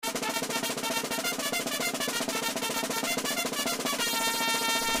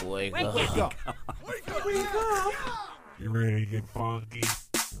Wake up. You ready to get funky?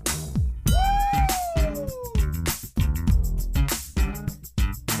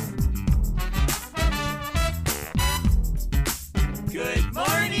 Good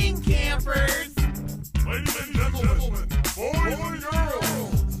morning, campers. Ladies and gentlemen, boys and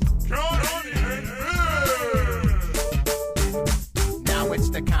girls, Connie and Fish! Now it's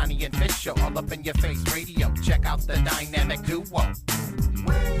the Connie and Fish show, all up in your face radio. Check out the dynamic duo.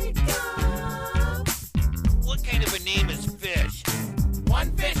 Wake up. What kind of a name is Fish?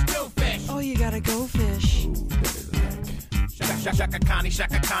 One fish, two fish. Oh, you gotta go fish. Shaka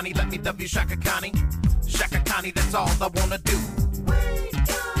Connie, let me W Shaka Connie. Shaka Connie, that's all I wanna do. Wake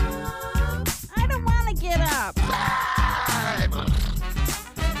up. I don't wanna get up.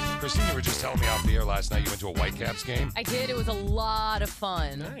 Christine, you were just telling me off the air last night you went to a Whitecaps game. I did. It was a lot of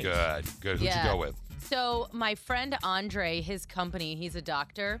fun. Nice. Good. Who'd you go with? So my friend Andre, his company, he's a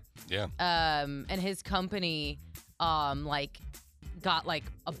doctor. Yeah. And his company, got like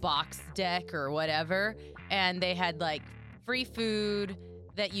a box deck or whatever, and they had like free food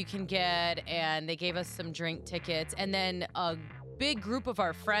that you can get, and they gave us some drink tickets, and then a big group of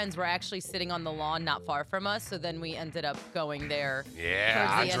our friends were actually sitting on the lawn not far from us, so then we ended up going there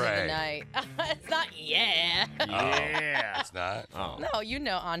Yeah, towards the Andre. end of the night. It's not Yeah. It's not? Oh. No, you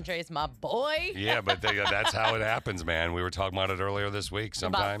know Andre's my boy. Yeah, but that's how it happens, man. We were talking about it earlier this week.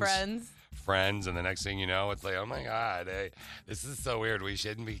 Sometimes About friends, and the next thing you know, it's like, oh my God, hey, this is so weird. We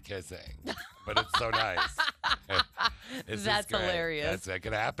shouldn't be kissing, but it's so nice. It's That's just great. hilarious. That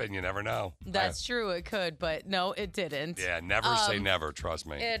could happen. You never know. That's true. It could, but no, it didn't. Yeah, never say never. Trust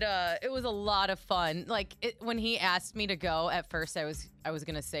me. It was a lot of fun. Like when he asked me to go, at first I was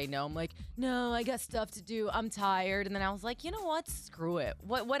gonna say no. I'm like, no, I got stuff to do. I'm tired. And then I was like, you know what? Screw it.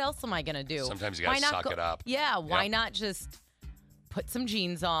 What else am I gonna do? Sometimes you gotta suck it up. Yeah. Why Yep. not just put some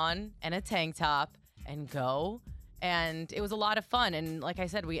jeans on and a tank top and go? And it was a lot of fun. And like I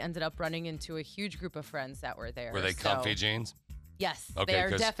said, we ended up running into a huge group of friends that were there. Were they comfy jeans? Yes. Okay, they are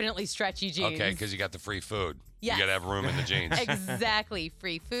 'cause- definitely stretchy jeans. Okay, because you got the free food. Yes. You got to have room in the jeans. Exactly.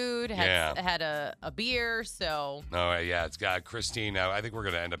 Free food. Had a beer. So. Oh, yeah. It's got Christine. I think we're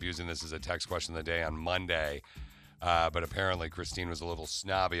going to end up using this as a text question of the day on Monday. But apparently Christine was a little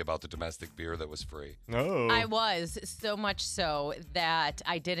snobby about the domestic beer that was free. Oh. I was, so much so that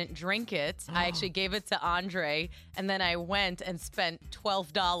I didn't drink it. I actually gave it to Andre, and then I went and spent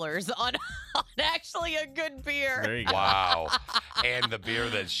 $12 on actually a good beer. There you go. Wow. And the beer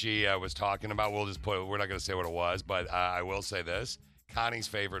that she was talking about, we're not going to say what it was, but I will say this. Connie's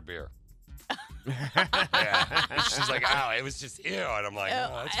favorite beer. Yeah. She's like, oh, it was just ew. And I'm like,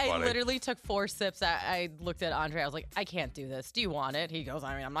 oh, that's I funny. literally took 4 sips. I looked at Andre. I was like, I can't do this. Do you want it? He goes,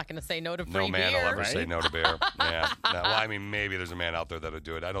 I mean, I'm not going to say no to free No man beer. will ever say Right? no to beer. Yeah. No, well, I mean, maybe there's a man out there that'll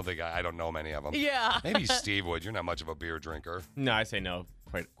do it. I don't think I don't know many of them. Yeah. Maybe Steve would. You're not much of a beer drinker. No, I say no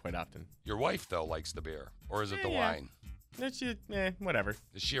quite often. Your wife, though, likes the beer. Or is it the Yeah. wine? That's just, whatever.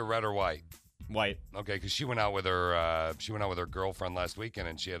 Is she a red or white? White. Okay, because she went out with her girlfriend last weekend,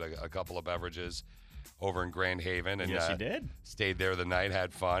 and she had a couple of beverages over in Grand Haven, and Yes, she did. stayed there the night,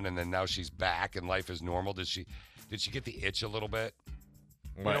 had fun, and then now she's back and life is normal. Did she get the itch a little bit?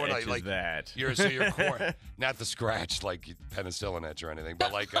 What know what I itch is like- that? You're not the scratch like penicillin itch or anything,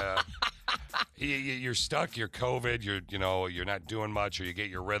 but like you're stuck. You're COVID. You're not doing much, or you get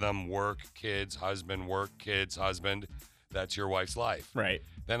your rhythm. Work, kids, husband. Work, kids, husband. That's your wife's life. Right.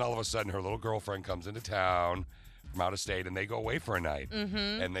 Then all of a sudden, her little girlfriend comes into town from out of state, and they go away for a night,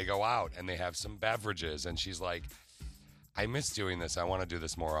 and they go out and they have some beverages, and she's like, I miss doing this. I want to do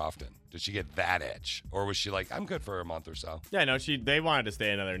this more often. Did she get that itch, or was she like, I'm good for a month or so? Yeah, no, they wanted to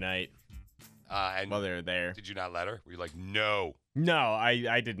stay another night And while they were there. did you not let her? Were you like, no? No,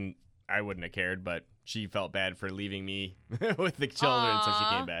 I didn't. I wouldn't have cared, but she felt bad for leaving me with the children, so she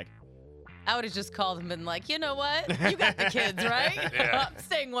Aw. came back. I would have just called him and been like, you know what? You got the kids, right? Yeah. I'm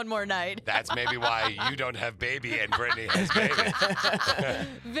staying one more night. That's maybe why you don't have baby and Brittany has baby.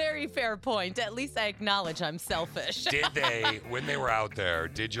 Very fair point. At least I acknowledge I'm selfish. Did they, when they were out there,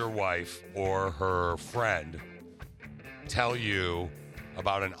 did your wife or her friend tell you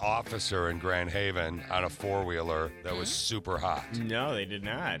about an officer in Grand Haven on a four-wheeler that was super hot? No, they did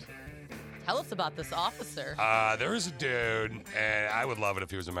not. Tell us about this officer. There is a dude, and I would love it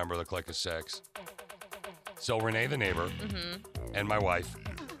if he was a member of the Clique of Six. So Renee, the neighbor, and my wife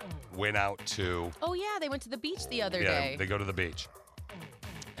went out to... Oh, yeah, they went to the beach the other day. they go to the beach.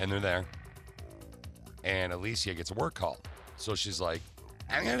 And they're there. And Alicia gets a work call. So she's like,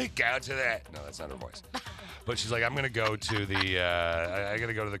 I'm going to go to that. No, that's not her voice. But she's like, I'm going to go to the, I got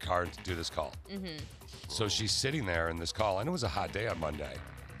to go to the car and do this call. So she's sitting there in this call, and it was a hot day on Monday.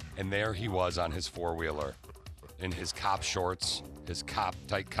 And there he was on his four-wheeler in his cop shorts, his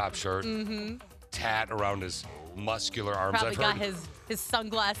tight cop shirt, tat around his muscular arms. Probably got his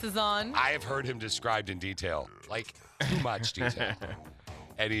sunglasses on. I have heard him described in detail, like too much detail.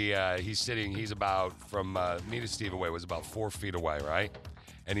 And he's about, from me to Steve away, was about 4 feet away, right?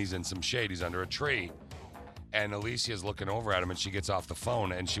 And he's in some shade. He's under a tree. And Alicia's looking over at him, and she gets off the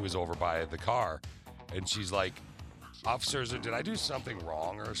phone, and she was over by the car. And she's like, officers, did I do something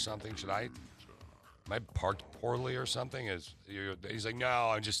wrong or something? Am I parked poorly or something? He's like, no,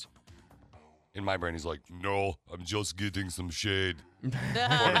 I'm just, in my brain, he's like, no, I'm just getting some shade. It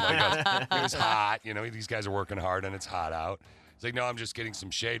was hot. These guys are working hard, and it's hot out. He's like, no, I'm just getting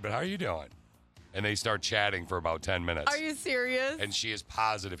some shade, but how are you doing? And they start chatting for about 10 minutes. Are you serious? And she is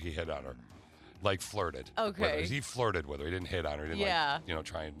positive he hit on her. Like flirted. Okay. He flirted with her. He didn't hit on her. He didn't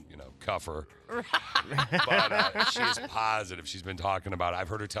try and, cuff her. Right. But she is positive. She's been talking about it. I've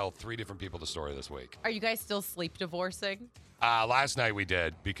heard her tell 3 different people the story this week. Are you guys still sleep divorcing? Last night we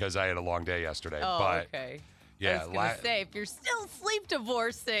did because I had a long day yesterday. Oh, but okay. Yeah. I was going to say, if you're still sleep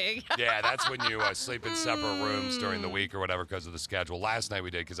divorcing. Yeah, that's when you sleep in separate rooms during the week or whatever because of the schedule. Last night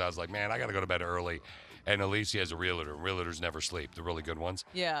we did because I was like, man, I got to go to bed early. And Alicia has a realtor. Realtors never sleep, the really good ones.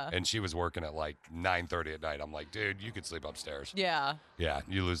 Yeah. And she was working at like 9:30 at night. I'm like, dude, you could sleep upstairs. Yeah. Yeah,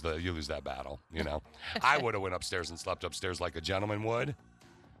 you lose that battle, I would have went upstairs and slept upstairs like a gentleman would,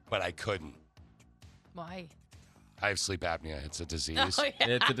 but I couldn't. Why? I have sleep apnea. It's a disease. Oh, yeah.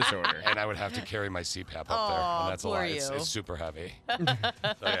 It's a disorder. And I would have to carry my CPAP up there. And that's a lot. It's super heavy. So,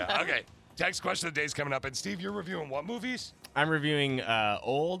 yeah. Okay. Text question of the day is coming up. And Steve, you're reviewing what movies? I'm reviewing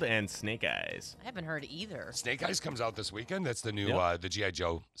Old and Snake Eyes. I haven't heard either. Snake Eyes comes out this weekend. That's the new the G.I.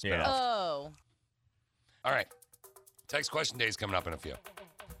 Joe spinoff. Yeah. Oh. All right. Text question day is coming up in a few.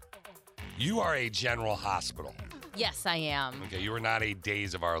 You are a General Hospital. Yes, I am. Okay, you are not a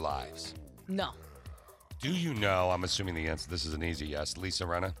Days of Our Lives. No. Do you know, I'm assuming the answer, this is an easy yes, Lisa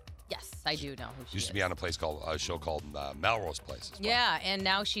Rinna? Yes, I do know who she Used to is. be on a show called Melrose Place. Yeah, and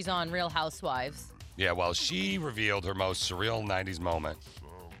now she's on Real Housewives. Yeah, well, she revealed her most surreal 90s moment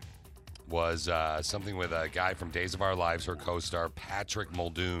was something with a guy from Days of Our Lives, her co-star, Patrick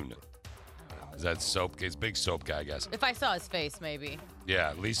Muldoon. Is that He's a big soap guy, I guess. If I saw his face, maybe.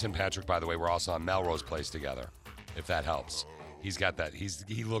 Yeah, Lisa and Patrick, by the way, were also on Melrose Place together, if that helps. He's got that.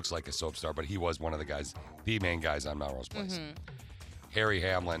 He looks like a soap star, but he was one of the main guys on Melrose Place. Mm-hmm. Harry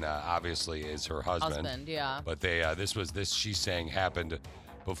Hamlin, obviously, is her husband. Yeah. But she's saying happened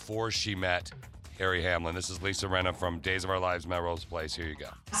before she met Harry Hamlin. This is Lisa Rinna from Days of Our Lives, Melrose Place. Here you go.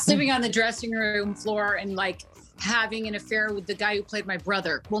 Sleeping on the dressing room floor and having an affair with the guy who played my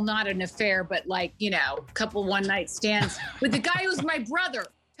brother. Well, not an affair, but a couple one-night stands with the guy who's my brother.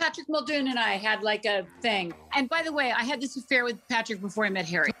 Patrick Muldoon and I had a thing. And by the way, I had this affair with Patrick before I met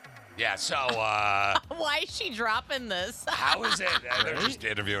Harry. Yeah, so Why is she dropping this? how is it? They're just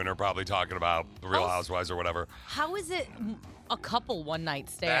interviewing her, probably talking about the Real Housewives or whatever. How is it a couple one-night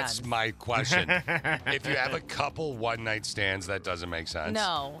stands? That's my question. If you have a couple one-night stands, that doesn't make sense.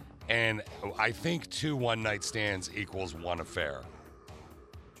 No. And I think 2 one-night stands equals 1 affair.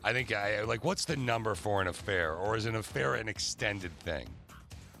 I think, what's the number for an affair? Or is an affair an extended thing?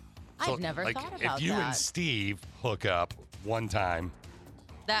 I've never thought about that. If you and Steve hook up one time.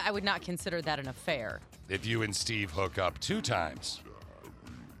 That I would not consider that an affair. If you and Steve hook up 2 times.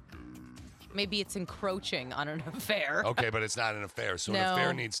 Maybe it's encroaching on an affair. Okay, but it's not an affair. So an No.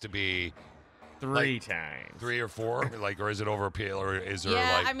 affair needs to be 3 times. 3 or 4, or is it over a period, or is there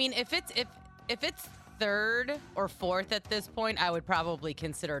Yeah, I mean, if it's third or fourth at this point, I would probably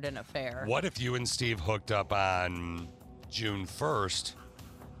consider it an affair. What if you and Steve hooked up on June 1st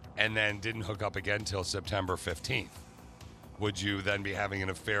and then didn't hook up again till September 15th? Would you then be having an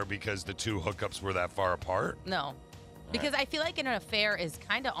affair because the 2 hookups were that far apart? No. Because I feel like an affair is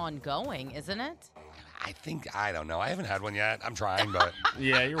kind of ongoing, isn't it? I don't know. I haven't had one yet. I'm trying, but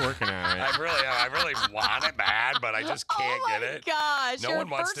Yeah, you're working on it. I really want it bad, but I just can't get it. Oh my gosh, No your one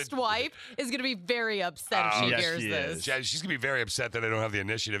wants first to- wife is going to be very upset if she yes, hears she this. is. She's gonna be very upset that I don't have the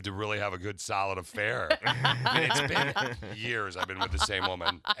initiative to really have a good, solid affair. And it's been years I've been with the same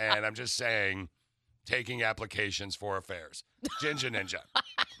woman, and I'm just saying, taking applications for affairs. Ginger Ninja.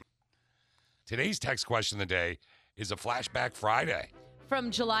 Today's text question of the day is a Flashback Friday. From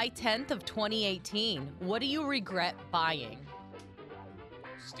July 10th of 2018, what do you regret buying?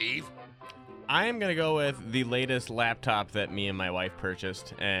 Steve? I am going to go with the latest laptop that me and my wife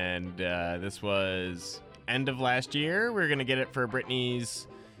purchased. And this was end of last year. We were going to get it for Brittany's,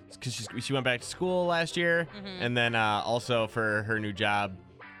 because she went back to school last year. Mm-hmm. And then also for her new job.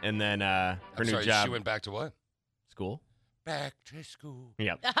 And then her I'm new sorry, job. she went back to what? School. Back to school.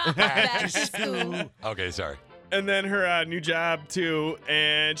 Yep. Back to school. Okay, sorry. And then her new job, too.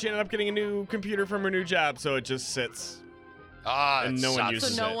 And she ended up getting a new computer from her new job, so it just sits. Ah, And that no one sucks.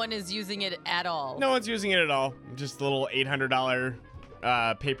 uses So no it. one is using it at all. No one's using it at all. Just a little $800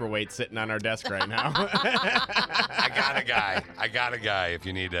 paperweight sitting on our desk right now. I got a guy if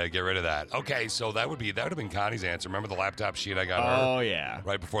you need to get rid of that. Okay, so that would have been Connie's answer. Remember the laptop sheet I got her Oh, yeah.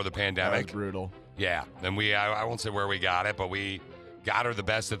 right before the That was pandemic? brutal. Yeah. And I won't say where we got it, but we got her the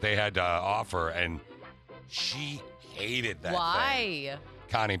best that they had to offer, and she hated that thing. Why?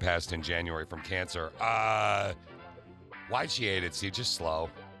 Connie passed in January from cancer. Why'd she hate it? See, just slow.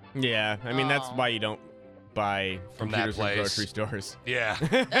 Yeah, I mean, that's Oh. why you don't buy From that computers from place. grocery stores. Yeah.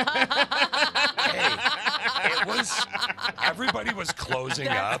 Hey, it was. Everybody was closing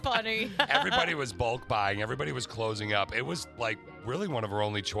That's up. funny. Everybody was bulk buying. Everybody was closing up. It was like really one of her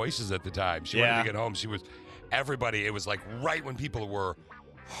only choices at the time. She wanted Yeah. to get home. Everybody. It was like right when people were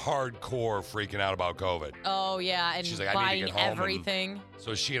hardcore freaking out about COVID. Oh yeah, and She's like, I need to buying get home and- everything.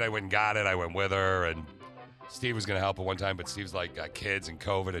 So she and I went and got it. I went with her, and Steve was going to help at one time, but Steve's like got kids and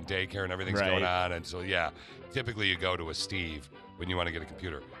COVID and daycare and everything's going Right. on. And so, yeah, typically you go to a Steve when you want to get a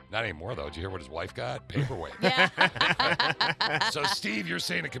computer. Not anymore, though. Did you hear what his wife got? Paperweight. Yeah. So, Steve, you're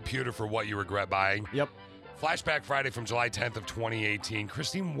saying a computer for what you regret buying. Yep. Flashback Friday from July 10th of 2018.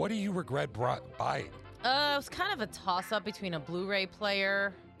 Christine, what do you regret buying? It was kind of a toss-up between a Blu-ray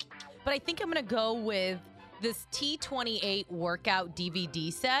player, but I think I'm gonna go with this T28 workout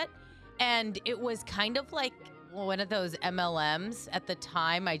DVD set, and it was kind of like one of those MLMs. At the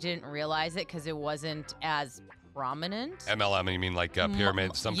time, I didn't realize it because it wasn't as prominent. MLM, you mean like a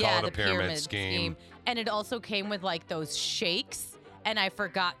pyramid? Some yeah, call it a the pyramid scheme. And it also came with like those shakes, and I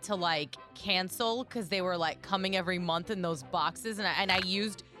forgot to like cancel because they were like coming every month in those boxes, and I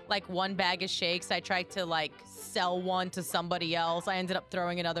used like one bag of shakes. I tried to like sell one to somebody else. I ended up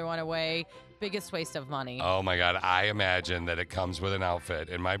throwing another one away. Biggest waste of money. Oh my God! I imagine that it comes with an outfit.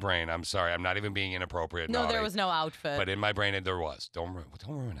 In my brain, I'm sorry, I'm not even being inappropriate. No, naughty, there was no outfit. But in my brain, there was. Don't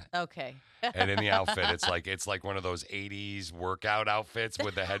ruin it. Okay. And in the outfit, it's like one of those '80s workout outfits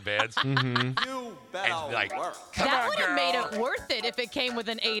with the headbands. Mm-hmm. You And like, come That on, would have girl. made it worth it if it came with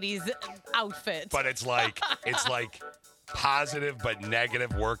an 80s outfit. But it's like positive but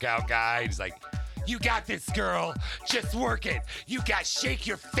negative workout guy. He's like, you got this, girl. Just work it. You got shake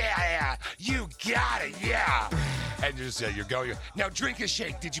your fat ass. You got it, yeah. And just you're going. Now drink a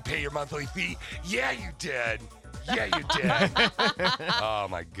shake. Did you pay your monthly fee? Yeah, you did. Yeah, you did. Oh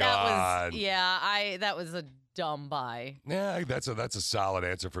my God. That was a dumb buy. Yeah, that's a solid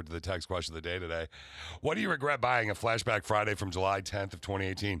answer for the text question of the day today. What do you regret buying a Flashback Friday from July 10th of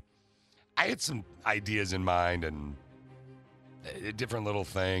 2018? I had some ideas in mind and different little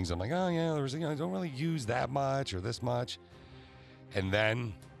things. I'm like, oh yeah, there was, I don't really use that much or this much. And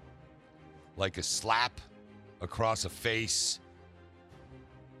then, like a slap across a face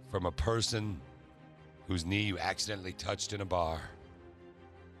from a person whose knee you accidentally touched in a bar,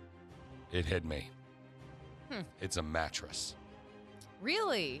 it hit me. It's a mattress.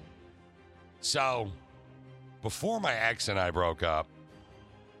 Really? So, before my ex and I broke up,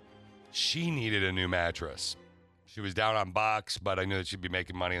 she needed a new mattress. She was down on bucks, but I knew that she'd be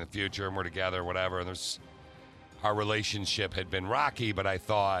making money in the future, and we're together, whatever. And our relationship had been rocky, but I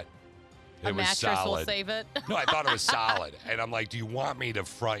thought it A was mattress solid. will save it. No, I thought it was solid. And I'm like, do you want me to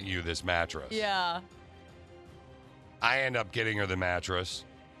front you this mattress? Yeah. I end up getting her the mattress.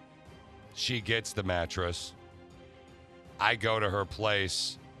 She gets the mattress. I go to her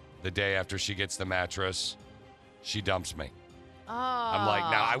place the day after she gets the mattress. She dumps me. Oh. I'm like,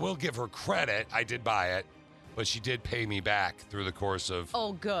 now I will give her credit. I did buy it, but she did pay me back through the course of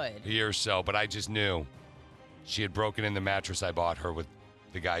Oh, good. a year or so. But I just knew she had broken in the mattress I bought her with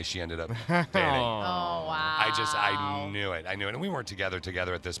the guy she ended up dating. Oh, wow. I knew it. And we weren't together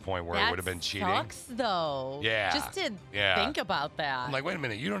at this point where it would have been cheating. Sucks, though. Yeah. Just to Yeah. think about that. I'm like, wait a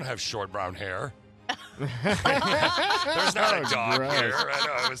minute, you don't have short brown hair. There's not a dog gross. here. I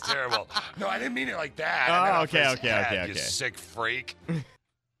know, it was terrible. No, I didn't mean it like that. Oh, I meant off okay, his okay, head, okay, You okay. sick freak.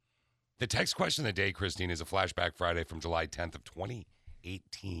 The text question of the day, Christine, is a Flashback Friday from July 10th of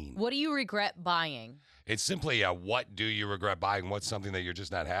 2018. What do you regret buying? It's simply what do you regret buying? What's something that you're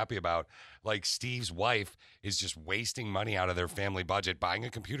just not happy about? Like Steve's wife is just wasting money out of their family budget buying a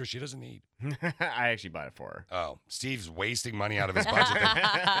computer she doesn't need. I actually bought it for her. Oh, Steve's wasting money out of his budget.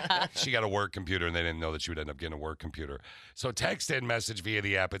 She got a work computer, and they didn't know that she would end up getting a work computer. So text in, message via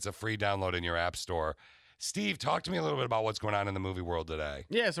the app. It's a free download in your app store. Steve, talk to me a little bit about what's going on in the movie world today.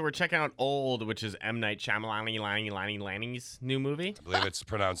 Yeah, so we're checking out Old, which is M. Night Shyamalan's new movie. I believe it's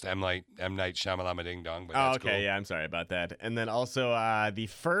pronounced M. Night Shyamalama Ding Dong, but Oh, that's okay, cool. yeah, I'm sorry about that. And then also the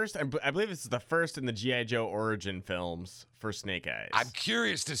first, I believe this is the first in the G.I. Joe origin films for Snake Eyes. I'm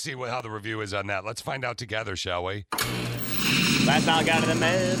curious to see how the review is on that. Let's find out together, shall we? Let's all go to the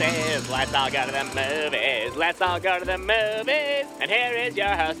movies. Let's all go to the movies. Let's all go to the movies. And here is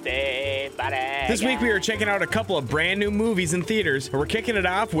your host, Steve Buddy. This week we are checking out a couple of brand new movies in theaters, and we're kicking it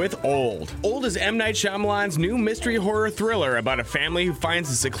off with Old. Old is M. Night Shyamalan's new mystery horror thriller about a family who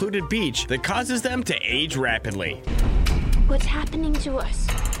finds a secluded beach that causes them to age rapidly. What's happening to us?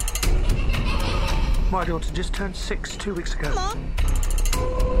 My daughter just turned 6 2 weeks ago. Mom?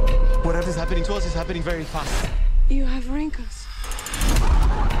 Whatever's happening to us is happening very fast. You have wrinkles.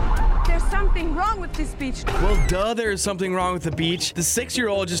 There's something wrong with this beach. Well, duh, there is something wrong with the beach. The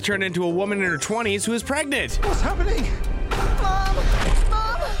 6-year-old just turned into a woman in her 20s who is pregnant. What's happening? Mom!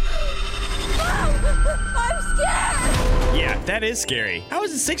 Mom! I'm scared! Yeah, that is scary. How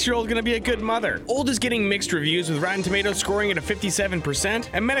is a 6-year-old gonna be a good mother? Old is getting mixed reviews, with Rotten Tomatoes scoring at a 57%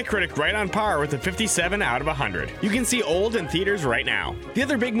 and Metacritic right on par with a 57 out of 100. You can see Old in theaters right now. The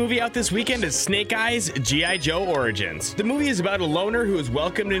other big movie out this weekend is Snake Eyes: G.I. Joe Origins. The movie is about a loner who is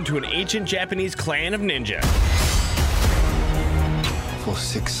welcomed into an ancient Japanese clan of ninja. For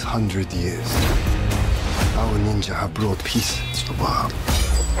 600 years, our ninja have brought peace to the world.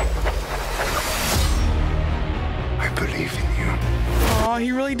 I believe in you. Aw,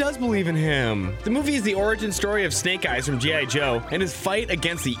 he really does believe in him. The movie is the origin story of Snake Eyes from G.I. Joe and his fight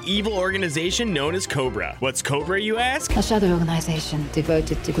against the evil organization known as Cobra. What's Cobra, you ask? A shadow organization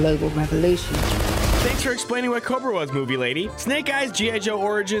devoted to global revolution. Thanks for explaining what Cobra was, movie lady. Snake Eyes G.I. Joe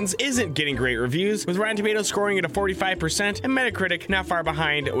Origins isn't getting great reviews, with Rotten Tomatoes scoring at a 45% and Metacritic not far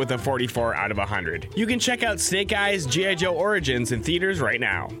behind with a 44 out of 100. You can check out Snake Eyes G.I. Joe Origins in theaters right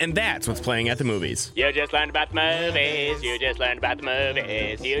now. And that's what's playing at the movies. You just learned about the movies. You just learned about the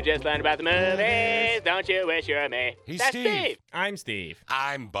movies. You just learned about the movies. Don't you wish you were me? He's That's Steve. I'm Steve.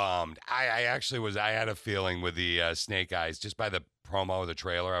 I'm bummed. I actually I had a feeling with the Snake Eyes, just by the promo, the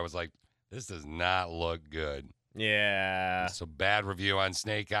trailer, I was like, this does not look good. Yeah. So bad review on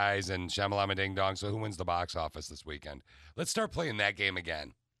Snake Eyes and Shyamalama Ding Dong. So who wins the box office this weekend? Let's start playing that game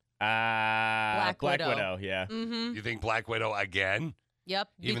again. Black Widow, yeah. Mm-hmm. You think Black Widow again? Yep.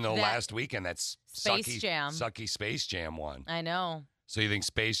 Even though last weekend that's Space Jam. sucky Space Jam won. I know. So you think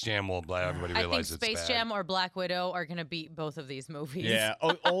Space Jam will let everybody I think realize it's Space bad? Jam or Black Widow are going to beat both of these movies. Yeah.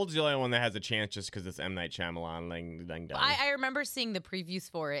 Old's the only one that has a chance just because it's M. Night Shyamalan. Ding dong. I remember seeing the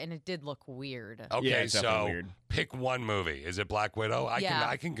previews for it, and it did look weird. Okay, Yeah, it's definitely so weird. pick one movie. Is it Black Widow?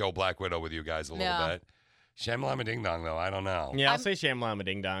 I can go Black Widow with you guys a little bit. Shyamalama Ding Dong, though, I don't know. Yeah, I'll say Shyamalama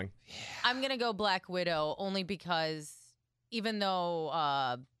Ding Dong. I'm going to go Black Widow only because even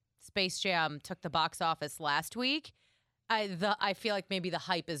though Space Jam took the box office last week, I feel like maybe the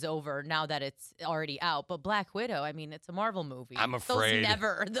hype is over now that it's already out. But Black Widow, I mean, it's a Marvel movie. I'm afraid.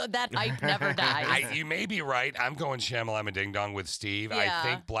 That hype never dies. You may be right. I'm going Shyamalama Ding Dong with Steve. Yeah. I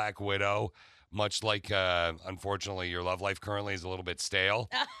think Black Widow, much like, unfortunately, your love life currently is a little bit stale.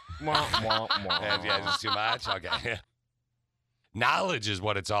 Yeah, just too much? Okay. Knowledge is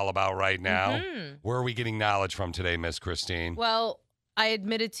what it's all about right now. Mhm. Where are we getting knowledge from today, Miss Christine? Well, I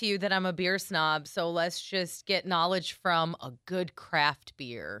admitted to you that I'm a beer snob, so let's just get knowledge from a good craft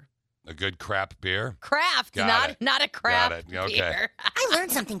beer. A good crap beer? Craft, Got not a craft it. Okay. beer. I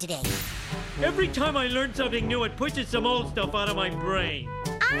learned something today. Every time I learn something new, it pushes some old stuff out of my brain.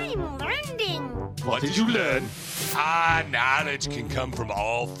 I'm learning. What did you learn? Knowledge can come from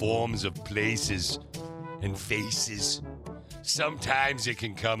all forms of places and faces. Sometimes it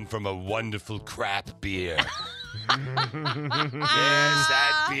can come from a wonderful crap beer. Yes,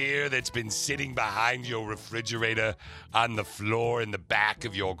 that beer that's been sitting behind your refrigerator on the floor in the back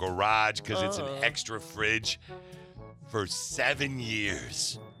of your garage because it's an extra fridge for 7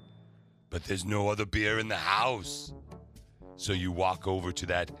 years. But there's no other beer in the house. So you walk over to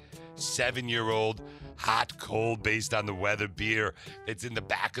that 7-year-old hot, cold, based on the weather beer that's in the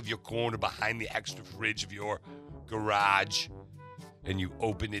back of your corner behind the extra fridge of your garage, and you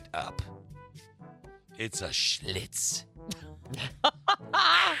open it up. It's a Schlitz.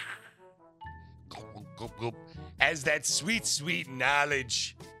 As that sweet, sweet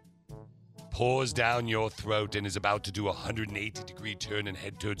knowledge pours down your throat and is about to do a 180-degree turn and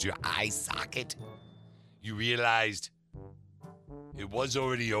head towards your eye socket, you realized it was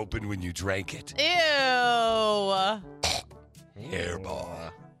already open when you drank it. Ew.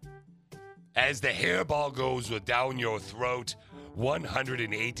 Hairball. As the hairball goes down your throat,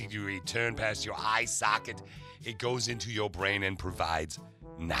 180-degree turn past your eye socket. It goes into your brain and provides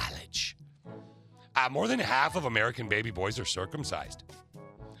knowledge. More than half of American baby boys are circumcised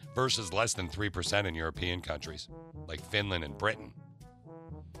versus less than 3% in European countries like Finland and Britain.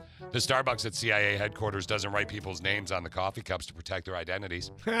 The Starbucks at CIA headquarters doesn't write people's names on the coffee cups to protect their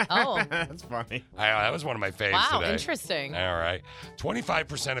identities. Oh. That's funny. That was one of my faves Wow, today. interesting. All right.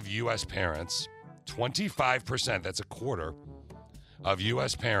 25% of U.S. parents, 25%, that's a quarter, of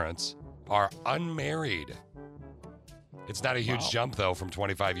U.S. parents are unmarried. It's not a huge jump, though, from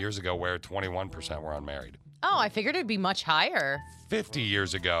 25 years ago where 21% were unmarried. Oh, I figured it'd be much higher. 50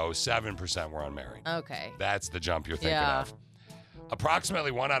 years ago, 7% were unmarried. Okay. That's the jump you're thinking Yeah. of.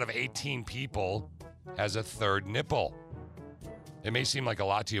 Approximately 1 out of 18 people has a third nipple. It may seem like a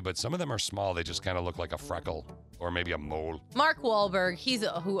lot to you, but some of them are small. They just kind of look like a freckle or maybe a mole. Mark Wahlberg, he's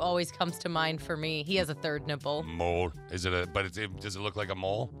who always comes to mind for me. He has a third nipple. Mole. Is it does it look like a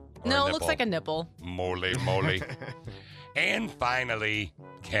mole? Or No, a it looks nipple? like a nipple. Mole. And finally,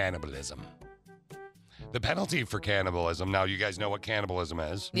 cannibalism. The penalty for cannibalism. Now, you guys know what cannibalism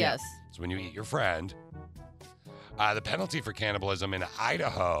is. Yes. It's when you eat your friend. The penalty for cannibalism in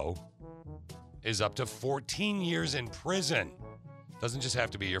Idaho is up to 14 years in prison. Doesn't just have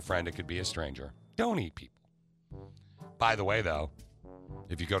to be your friend. It could be a stranger. Don't eat people. By the way, though,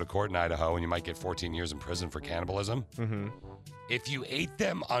 if you go to court in Idaho and you might get 14 years in prison for cannibalism, if you ate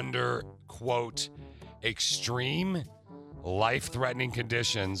them under, quote, extreme life-threatening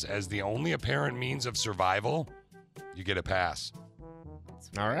conditions as the only apparent means of survival, you get a pass.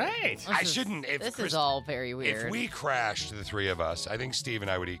 All right. I shouldn't. This is all very weird. If we crashed, the three of us, I think Steve and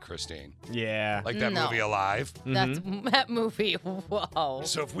I would eat Christine. Yeah. Like that No. movie Alive. That movie. Whoa.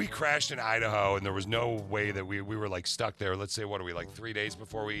 So if we crashed in Idaho and there was no way that we were like stuck there, let's say, what are we, like 3 days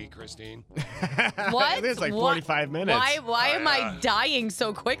before we eat Christine? What? It's like What? 45 minutes. Why am I dying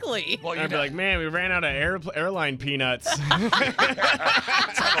so quickly? Well, I'd be like, man, we ran out of airline peanuts.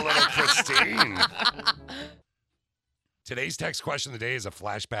 let's have a little Christine. Today's text question of the day is a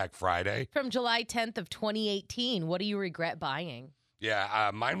Flashback Friday. From July 10th of 2018, what do you regret buying? Yeah,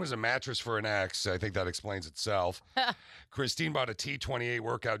 mine was a mattress for an ex. I think that explains itself. Christine bought a T28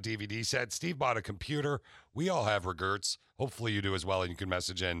 workout DVD set. Steve bought a computer. We all have regrets. Hopefully you do as well, and you can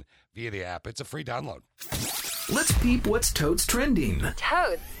message in via the app. It's a free download. Let's peep what's totes trending.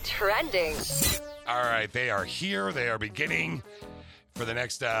 Toads trending. All right, they are here. They are beginning. For the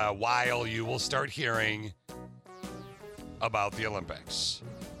next while, you will start hearing about the Olympics,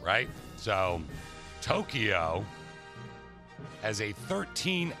 right? So, Tokyo has a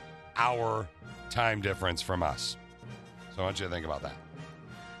 13-hour time difference from us. So I want you to think about that.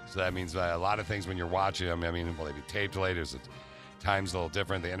 So that means a lot of things when you're watching them, I mean, will they be taped later? Time's a little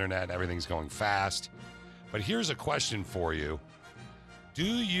different. The internet, everything's going fast. But here's a question for you. Do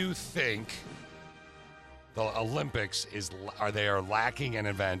you think the Olympics are lacking an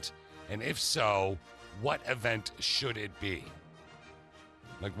event? And if so, what event should it be?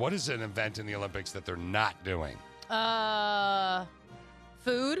 Like, what is an event in the Olympics that they're not doing?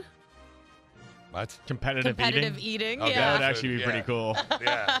 Food? What? Competitive eating. Okay, Yeah. That would actually be pretty cool.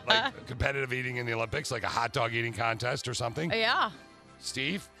 Yeah, like competitive eating in the Olympics, like a hot dog eating contest or something? Yeah.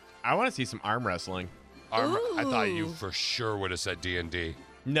 Steve? I want to see some arm wrestling. I thought you Ooh. for sure would have said D&D.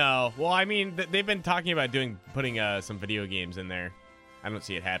 No. Well, I mean, they've been talking about putting some video games in there. I don't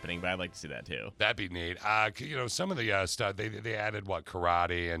see it happening, but I'd like to see that too. That'd be neat. Some of the stuff, they added,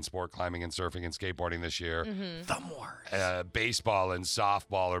 karate and sport climbing and surfing and skateboarding this year. Mm-hmm. Thumb Wars. Baseball and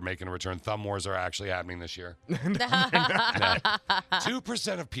softball are making a return. Thumb Wars are actually happening this year.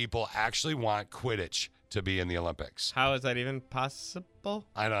 2% of people actually want Quidditch to be in the Olympics. How is that even possible?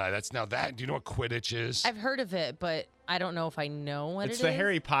 I don't know. Do you know what Quidditch is? I've heard of it, but I don't know if I know what It's it the is.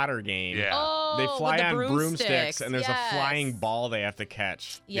 Harry Potter game. Yeah. Oh, They fly with the on broomsticks, and there's yes. a flying ball they have to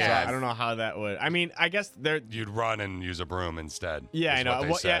catch. Yes. So I don't know how that would. I mean, I guess they're. You'd run and use a broom instead. Yeah, I is know. what they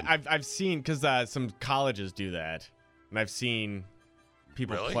Well, said. yeah, I've seen because some colleges do that, and I've seen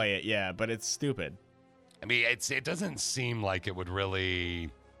people Really? play it. Yeah, but it's stupid. I mean, it doesn't seem like it would really,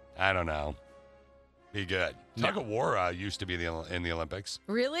 I don't know, be good. No. Tug of War used to be in the Olympics.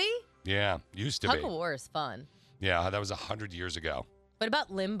 Really? Yeah, used to Tug be. of War is fun. Yeah, that was 100 years ago. What about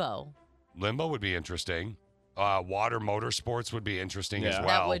Limbo? Limbo would be interesting. Water motorsports would be interesting as Yeah.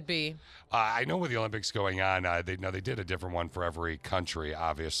 well. That would be. I know with the Olympics going on, they did a different one for every country,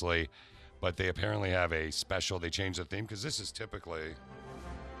 obviously, but they apparently have a special. They changed the theme because this is typically,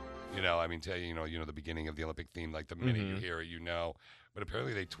 the beginning of the Olympic theme. Like the minute you hear it, But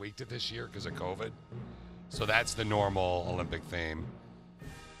apparently they tweaked it this year because of COVID. So that's the normal Olympic theme.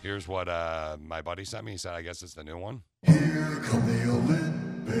 Here's what my buddy sent me. He said, I guess it's the new one. Here come the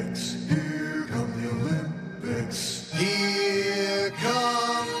Olympics. Here come the Olympics. Here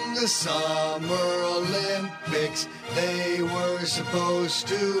come the Summer Olympics. They were supposed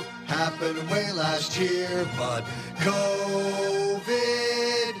to happen way last year, but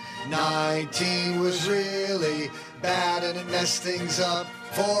COVID-19 was really bad and it messed things up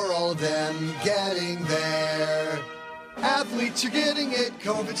for all of them getting there. Athletes are getting it,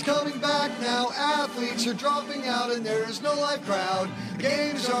 COVID's coming back now. Athletes are dropping out and there is no live crowd.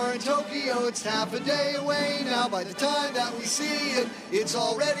 Games are in Tokyo, it's half a day away now. By the time that we see it, it's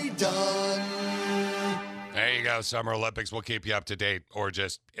already done. There you go, Summer Olympics. We'll keep you up to date, or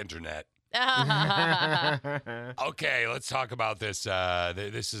just internet. Okay, let's talk about this.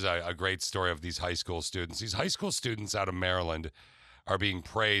 This is a great story of these high school students. These high school students out of Maryland are being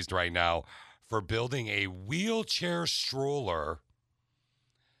praised right now for building a wheelchair stroller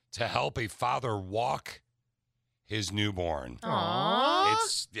to help a father walk his newborn. Aww.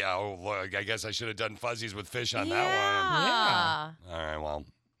 It's, look, I guess I should have done fuzzies with fish on that one. Yeah. All right, well,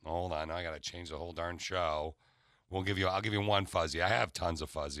 hold on. Now I got to change the whole darn show. I'll give you one fuzzy. I have tons of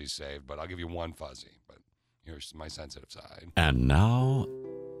fuzzies saved, but I'll give you one fuzzy. But here's my sensitive side. And now,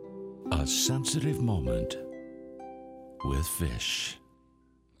 a sensitive moment with fish.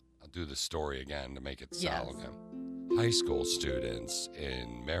 Do the story again to make it sound okay. High school students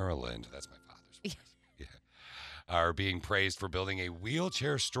in Maryland, that's my father's voice, are being praised for building a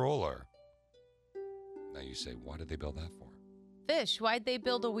wheelchair stroller. Now you say, why did they build that for? Fish, why'd they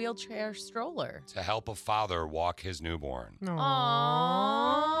build a wheelchair stroller? To help a father walk his newborn.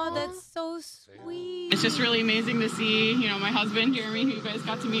 Aww, that's so sweet. It's just really amazing to see, my husband, Jeremy, who you guys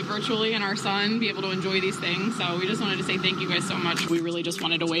got to meet virtually, and our son be able to enjoy these things. So we just wanted to say thank you guys so much. We really just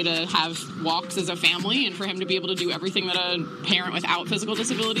wanted a way to have walks as a family and for him to be able to do everything that a parent without physical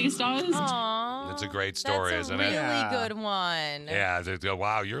disabilities does. Aww. It's a great story, isn't it? Really good one. Yeah,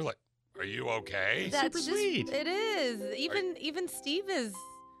 wow, you're like, are you okay? That's super sweet. It is. Even Steve is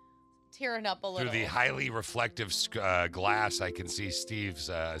tearing up a little. Through the highly reflective glass, I can see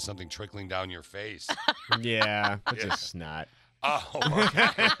Steve's something trickling down your face. Yeah, it's just snot. Oh, okay.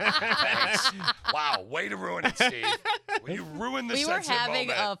 Thanks. Wow, way to ruin it, Steve. You ruined the We were sensitive having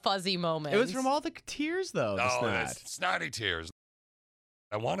moment. a fuzzy moment. It was from all the tears, though. The snot. It's snotty tears.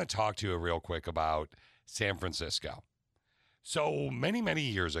 I want to talk to you real quick about San Francisco. So many, many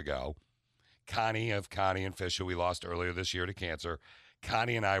years ago, Connie and Fish, who we lost earlier this year to cancer,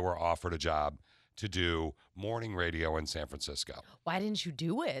 Connie and I were offered a job to do morning radio in San Francisco. Why didn't you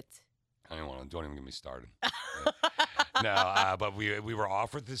do it? I don't even get me started. But we were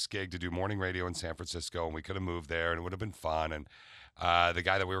offered this gig to do morning radio in San Francisco, and we could have moved there, and it would have been fun. And the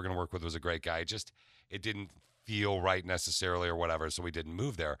guy that we were going to work with was a great guy. It didn't feel right necessarily or whatever, so we didn't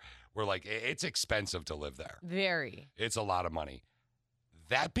move there. We're like, it's expensive to live there. Very. It's a lot of money.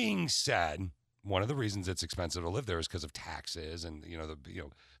 That being said, one of the reasons it's expensive to live there is because of taxes, and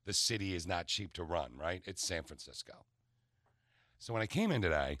the city is not cheap to run, right? It's San Francisco. So when I came in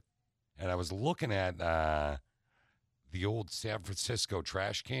today, and I was looking at the old San Francisco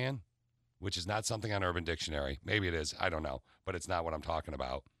trash can, which is not something on Urban Dictionary. Maybe it is. I don't know. But it's not what I'm talking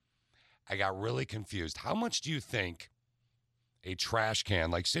about. I got really confused. How much do you think a trash can,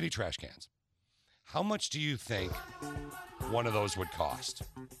 like city trash cans, how much do you think one of those would cost?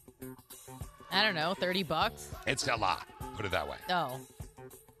 I don't know, $30? It's a lot. Put it that way. Oh.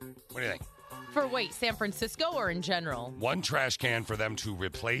 What do you think? For San Francisco or in general? One trash can for them to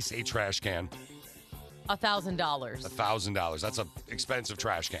replace a trash can. $1,000. $1,000. That's an expensive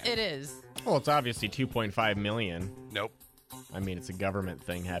trash can. It is. Well, it's obviously $2.5 million. Nope. I mean, it's a government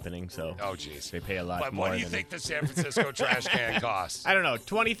thing happening, so. Oh, geez. They pay a lot but more. What do you think the San Francisco trash can costs? I don't know.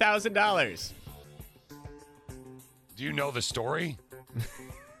 $20,000. Do you know the story?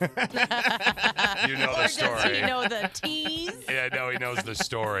 You know the story. Does he know the tease? Yeah, no, he knows the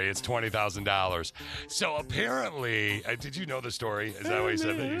story. It's $20,000. So apparently, did you know the story? Is that what he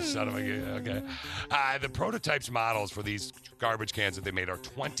said? You son of a... Okay. The prototypes models for these garbage cans that they made are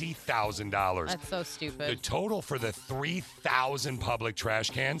 $20,000. That's so stupid. The total for the 3,000 public trash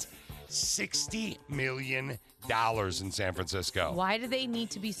cans, $60 million in San Francisco. Why do they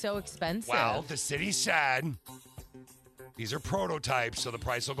need to be so expensive? Well, the city said... These are prototypes, so the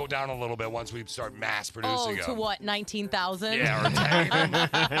price will go down a little bit once we start mass producing them. To what, 19,000? Yeah, or 10 even.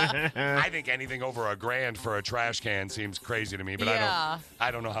 I think anything over $1,000 for a trash can seems crazy to me, but I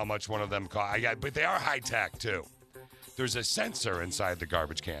don't know how much one of them cost. But they are high tech too. There's a sensor inside the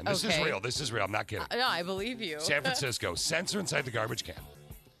garbage can. This is real. This is real. I'm not kidding. No, I believe you. San Francisco, sensor inside the garbage can,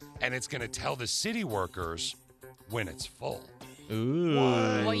 and it's going to tell the city workers when it's full.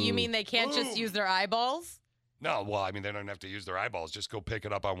 Ooh. What you mean they can't just use their eyeballs? No, well, I mean, they don't have to use their eyeballs. Just go pick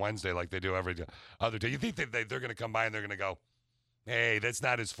it up on Wednesday like they do every other day. You think that they're going to come by and they're going to go, hey, that's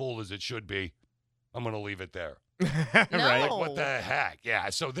not as full as it should be. I'm going to leave it there. Right? Like, what the heck? Yeah,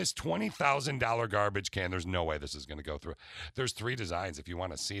 so this $20,000 garbage can, there's no way this is going to go through. There's 3 designs if you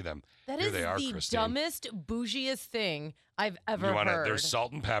want to see them. That Here is they are, the Christine. dumbest, bougiest thing I've ever heard. There's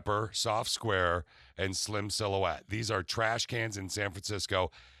salt and pepper, soft square, and slim silhouette. These are trash cans in San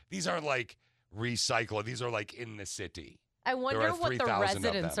Francisco. These are like recycled. These are like in the city. I wonder There are what the 3,000 of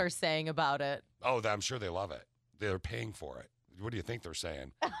residents them. are saying about it. Oh, I'm sure they love it. They're paying for it. What do you think they're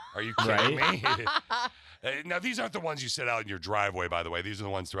saying? Are you kidding me? Now, these aren't the ones you sit out in your driveway, by the way. These are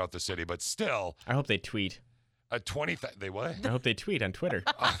the ones throughout the city. But still, I hope they tweet. They what? I hope they tweet on Twitter.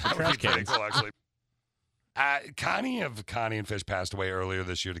 That would be pretty cool, actually. Connie and Fish passed away earlier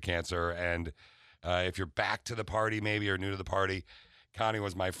this year to cancer. And if you're back to the party, maybe, or new to the party, Connie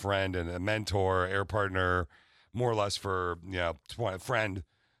was my friend and a mentor, air partner, more or less for, friend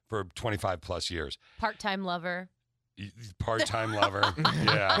for 25 plus years. Part-time lover. Part-time lover.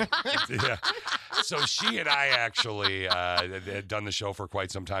 Yeah. So she and I actually had done the show for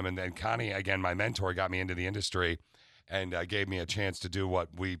quite some time. And then Connie, again, my mentor, got me into the industry and gave me a chance to do what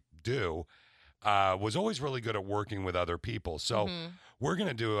we do. Was always really good at working with other people. So we're going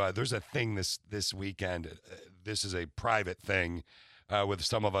to do, there's a thing this weekend. This is a private thing with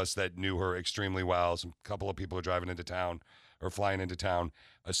some of us that knew her extremely well. Some couple of people are driving into town or flying into town,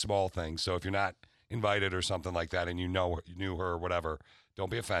 a small thing. So if you're not invited or something like that and you knew her or whatever, don't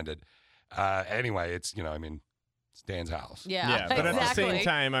be offended. Anyway, it's, it's Dan's house. Yeah, but exactly. at the same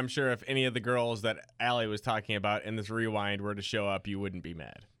time, I'm sure if any of the girls that Allie was talking about in this rewind were to show up, you wouldn't be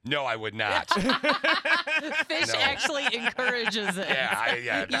mad. No, I would not. Fish actually encourages it.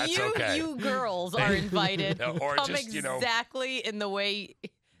 Yeah, that's okay. You girls are invited. Or Come just, exactly in the way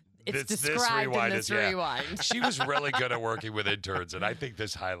it's this described rewind in this is, yeah. rewind. She was really good at working with interns, and I think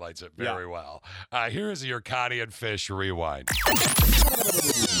this highlights it very well. Here is your Connie and Fish rewind.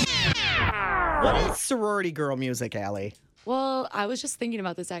 What is sorority girl music, Allie? Well, I was just thinking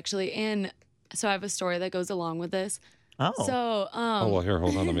about this actually, and so I have a story that goes along with this. Oh. So, here,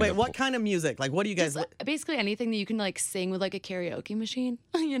 hold on. Wait, what kind of music? Like, what do you guys? Basically anything that you can like sing with like a karaoke machine,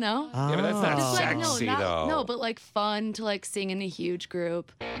 you know? Yeah, but that's not Just, like, sexy, though. No, but like fun to like sing in a huge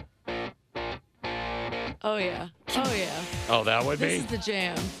group. Oh yeah. Oh, that would This be? is the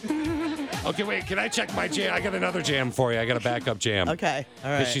jam. Okay, wait, can I check my jam? I got another jam for you. I got a backup jam. Okay, all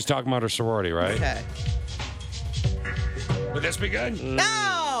right. Because she's talking about her sorority, right? Okay. Would this be good?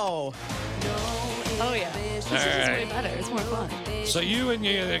 No! Oh yeah. This is All just right. way better. It's more fun. So you and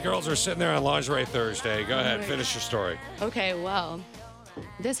the girls are sitting there on Lingerie Thursday. Go ahead, finish your story. Okay, well,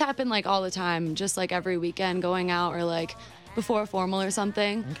 this happened like all the time, just like every weekend going out or like before formal or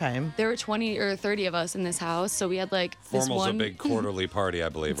something. Okay. There were 20 or 30 of us in this house, so we had like this Formal's one a big quarterly party, I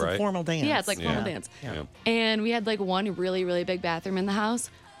believe, It's right? a formal dance. Yeah, it's like formal dance. Yeah. And we had like one really, really big bathroom in the house.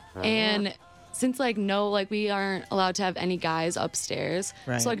 And since we aren't allowed to have any guys upstairs,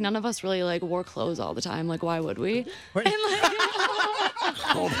 Right. so like none of us really like wore clothes all the time. Like, why would we? Wait. And like,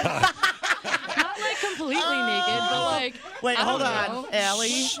 Hold on. not like completely naked, but like. Wait, I hold don't on, know.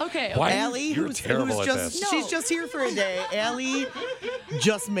 Allie. Okay. Why? Allie, You're who's terrible at just this. she's just here for a day. Allie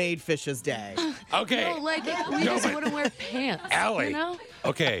just made Fish's day. Okay. No, like we No, just but- wouldn't wear pants. Allie. You know?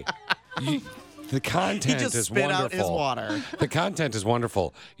 Okay. The content He just is spit wonderful. out his water. The content is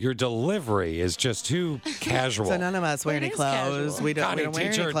wonderful. Your delivery is just too casual. So none of us wear It any is clothes. casual. We don't, Connie, we don't wear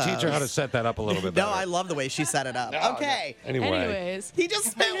teach any her, clothes. teach her how to set that up a little bit better. No, I love the way she set it up. Okay. Anyway. Anyways. He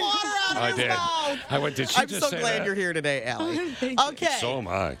just spit water out of I his did. mouth. I went, did she I'm just so say glad that? you're here today, Allie. Thank you. Okay. So am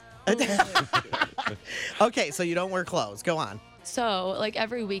I. Okay, so you don't wear clothes. Go on. So, like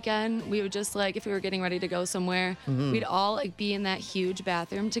every weekend, we would just like if we were getting ready to go somewhere, Mm-hmm. we'd all like be in that huge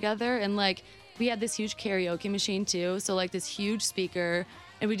bathroom together, and like we had this huge karaoke machine too. So like this huge speaker,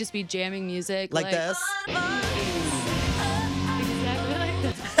 and we'd just be jamming music Like this? Exactly like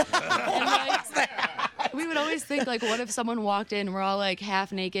this. And, like, we would always think like, what if someone walked in, we're all like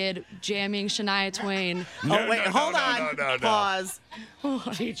half naked, jamming Shania Twain. Oh, wait, hold on. no. Pause.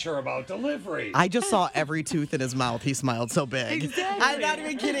 Teach her about delivery. I just saw every tooth in his mouth. He smiled so big. Exactly. I'm not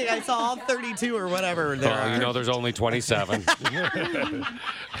even kidding. I saw all 32 or whatever there Well, are. you know there's only 27. It's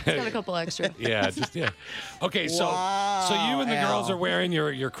got a couple extra. Yeah. Okay, so you and the girls Al. are wearing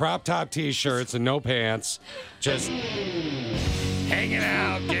your crop top t-shirts and no pants, just hanging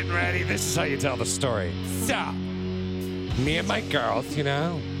out, getting ready. This is how you tell the story. So, me and my girls,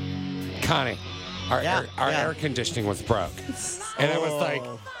 Connie, our Yeah. air conditioning was broke, and I was like,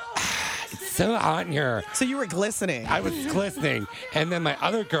 Oh. it's so hot in here. So you were glistening. I was glistening. And then my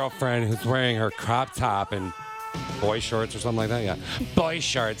other girlfriend, who's wearing her crop top and boy shorts or something like that, boy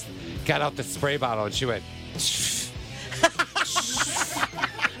shorts, got out the spray bottle and she went,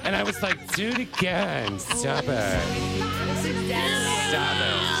 and I was like, do it again. Stop it.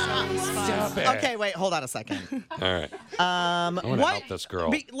 Stop it. Okay, wait, hold on a second. All right. I want to help this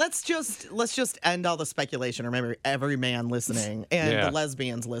girl. Let's just end all the speculation. Remember, every man listening and the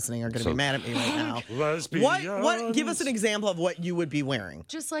lesbians listening are going to be mad at me right now. Lesbians. What? Give us an example of what you would be wearing.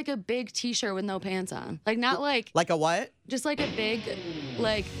 Just like a big T-shirt with no pants on. Like not like. Like a what? Just like a big,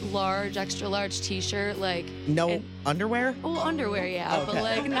 like large, extra large T-shirt. Like. No underwear? Well, underwear, yeah, but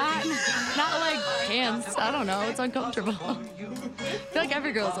like not like pants. I don't know. It's uncomfortable. I feel like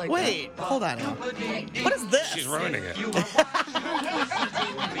every girl's like. Wait, hold on now. What is this? She's ruining it.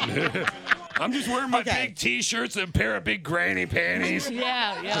 I'm just wearing my big T-shirts and a pair of big granny panties.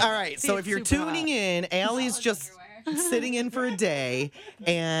 Yeah. All right, so if you're tuning in, Allie's just sitting in for a day,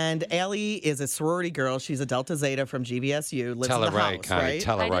 and Allie is a sorority girl. She's a Delta Zeta from GVSU. Lives in the house, right?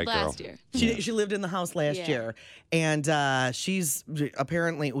 Tell her right, girl. Last year. She lived in the house last year, and she's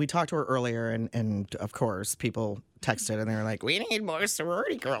apparently. We talked to her earlier, and of course, people texted and they were like, "We need more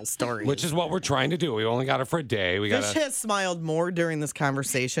sorority girl stories," Which is what we're trying to do. We only got her for a day. Fish has smiled more during this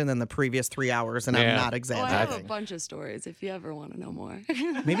conversation than the previous 3 hours, and I'm not Oh, I exaggerating. have a bunch of stories if you ever want to know more.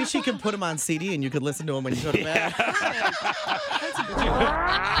 Maybe she could put them on CD and you could listen to them when you go to bed.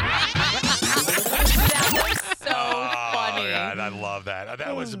 Oh, God, I love that.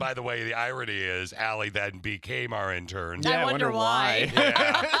 That was, by the way, the irony is Allie then became our intern. Yeah, I wonder why.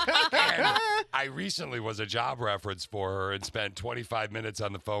 Yeah. And I recently was a job reference for her and spent 25 minutes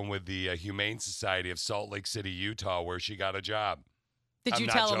on the phone with the Humane Society of Salt Lake City, Utah, where she got a job. Did I'm you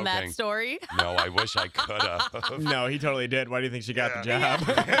not tell him that joking. story? No, I wish I could have. No, he totally did. Why do you think she got the job?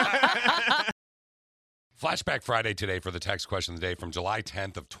 Flashback Friday today for the text question of the day from July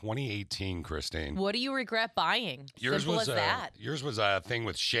 10th of 2018, Christine. What do you regret buying? Simple as that. Yours was a thing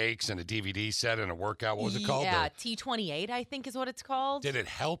with shakes and a DVD set and a workout. What was it called? Yeah, T28, I think is what it's called. Did it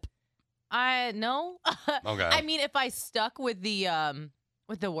help? No. Okay. I mean, if I stuck with the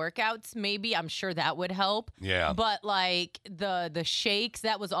workouts, maybe I'm sure that would help. Yeah. But like the shakes,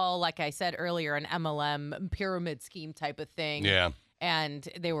 that was all, like I said earlier, an MLM pyramid scheme type of thing. Yeah. And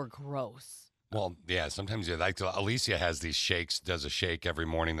they were gross. Well, yeah, sometimes you like to. Alicia has these shakes, does a shake every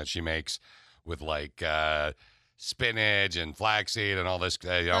morning that she makes with like spinach and flaxseed and all this.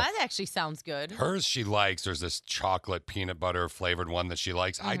 That actually sounds good. Hers she likes. There's this chocolate peanut butter flavored one that she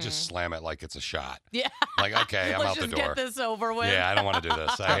likes. I just slam it like it's a shot. Yeah. Like, okay, I'm Let's out the just door. get this over with. Yeah, I don't want to do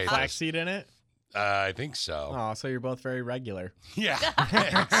this. I hate this. Flaxseed in it? I think so. Oh, so you're both very regular. Yeah.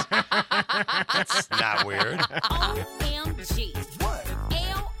 That's not weird. OMG. What?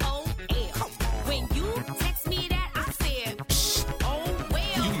 LOL. When you text me that, I said, oh,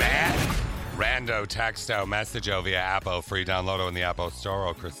 well. You mad? Rando texto messageo via Appo. Free downloado in the Appo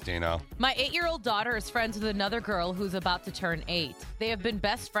Store, Christina. My 8-year-old daughter is friends with another girl who's about to turn 8. They have been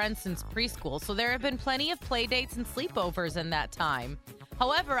best friends since preschool, so there have been plenty of play dates and sleepovers in that time.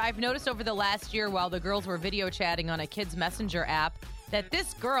 However, I've noticed over the last year while the girls were video chatting on a kid's messenger app that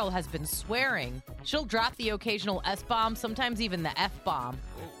this girl has been swearing. She'll drop the occasional S-bomb, sometimes even the F-bomb.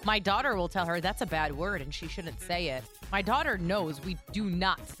 My daughter will tell her that's a bad word and she shouldn't say it. My daughter knows we do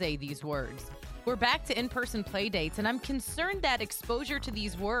not say these words. We're back to in-person play dates, and I'm concerned that exposure to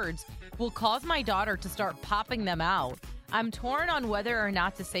these words will cause my daughter to start popping them out. I'm torn on whether or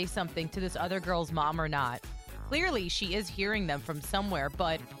not to say something to this other girl's mom or not. Clearly, she is hearing them from somewhere,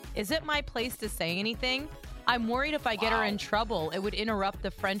 but is it my place to say anything? I'm worried if I get her in trouble, it would interrupt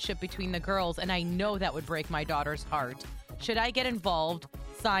the friendship between the girls, and I know that would break my daughter's heart. Should I get involved?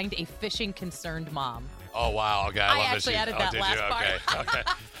 Signed, a fishing concerned mom. Oh, wow. Okay, I love actually added that last part.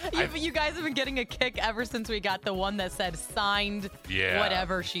 Okay. You guys have been getting a kick ever since we got the one that said signed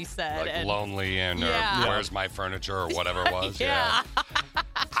whatever she said. Like lonely and or where's my furniture or whatever it was. Yeah.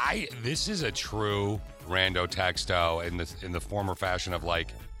 This is a true rando texto in the former fashion of like,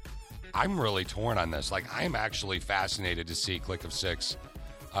 I'm really torn on this. Like, I'm actually fascinated to see Click of Six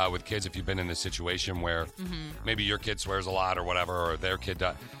with kids if you've been in this situation where maybe your kid swears a lot or whatever, or their kid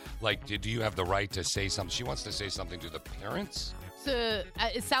does. Like, do you have the right to say something? She wants to say something to the parents? So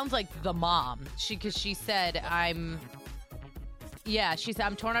it sounds like the mom. Because she said, I'm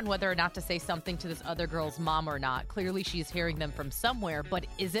torn on whether or not to say something to this other girl's mom or not. Clearly, she's hearing them from somewhere, but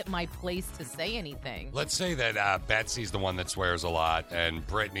is it my place to say anything? Let's say that Betsy's the one that swears a lot and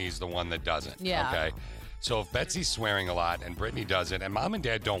Brittany's the one that doesn't. Yeah. Okay. So if Betsy's swearing a lot and Brittany doesn't, and mom and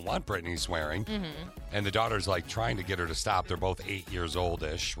dad don't want Brittany swearing, and the daughter's like trying to get her to stop, they're both 8 years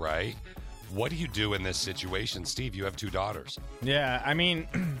old-ish, right? What do you do in this situation? Steve, you have 2 daughters. Yeah, I mean,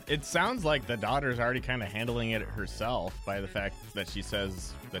 it sounds like the daughter's already kind of handling it herself by the fact that she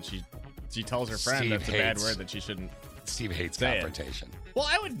says that she tells her friend Steve that's a bad hates- word that she shouldn't. Steve hates say it. confrontation. Well,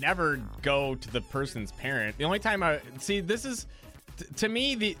 I would never go to the person's parent. The only time this is to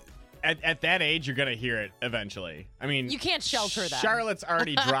me at that age you're gonna hear it eventually. I mean, You can't shelter them. Charlotte's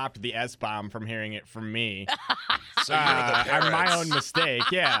already dropped the S-bomb from hearing it from me. So you're the on my parents. own mistake,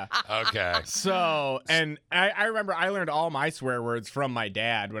 yeah. Okay. So, and I remember I learned all my swear words from my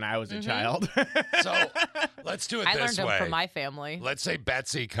dad when I was a child. So let's do it I this learned them way. from my family. Let's say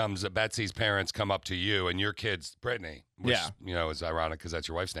Betsy's parents come up to you and your kid's Brittany, which, is ironic because that's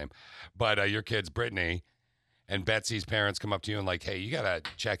your wife's name. But your kid's Brittany, and Betsy's parents come up to you and like, hey, you got to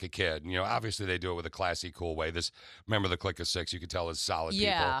check a kid. And, obviously they do it with a classy, cool way. This member of the Clique of Six, you could tell is solid people.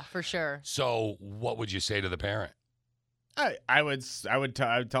 Yeah, for sure. So what would you say to the parent? I would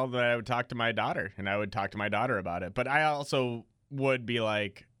tell them that I would talk to my daughter, and I would talk to my daughter about it. But I also would be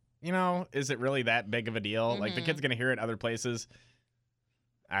like, is it really that big of a deal? Like the kid's gonna hear it other places.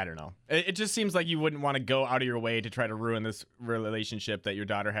 I don't know. It just seems like you wouldn't want to go out of your way to try to ruin this relationship that your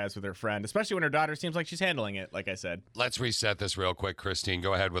daughter has with her friend, especially when her daughter seems like she's handling it, like I said. Let's reset this real quick, Christine.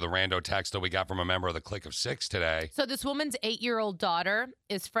 Go ahead with a rando text that we got from a member of the Clique of Six today. So this woman's 8-year-old daughter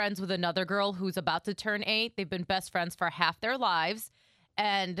is friends with another girl who's about to turn 8. They've been best friends for half their lives.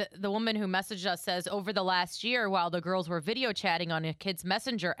 And the woman who messaged us says over the last year, while the girls were video chatting on a kid's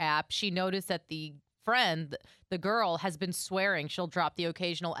messenger app, she noticed that the friend, the girl, has been swearing. She'll drop the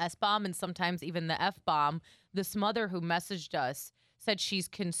occasional S-bomb and sometimes even the F-bomb. This mother who messaged us said she's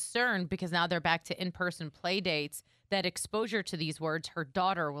concerned because now they're back to in-person play dates, that exposure to these words, her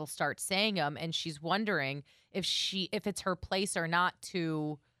daughter will start saying them, and she's wondering if it's her place or not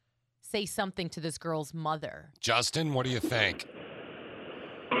to say something to this girl's mother. Justin, what do you think?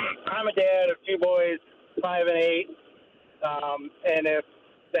 I'm a dad of 2 boys, 5 and 8, and if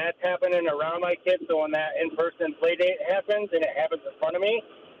that's happening around my kids, so when that in-person play date happens and it happens in front of me,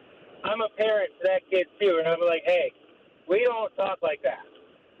 I'm a parent to that kid too, and I'm like, hey, we don't talk like that,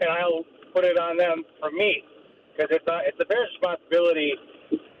 and I'll put it on them for me, because it's a parent's responsibility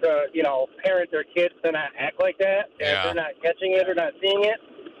to parent their kids to not act like that, and if they're not catching it or not seeing it,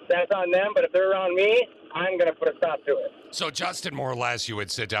 that's on them. But if they're around me, I'm going to put a stop to it. So, Justin, more or less, you would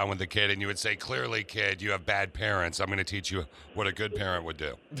sit down with the kid and you would say, clearly, kid, you have bad parents. I'm going to teach you what a good parent would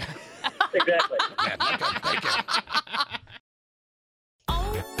do. Exactly. Yeah, okay, thank you.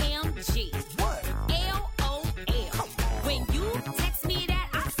 OMG. What? LOL. When you text me that,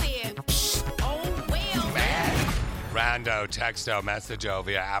 I said, oh, well. Rando, texto, messaggio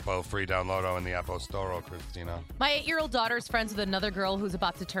via Apple, free downloado in the Apple Store, Christina. My 8-year-old daughter is friends with another girl who's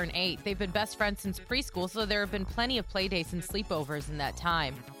about to turn 8. They've been best friends since preschool, so there have been plenty of play dates and sleepovers in that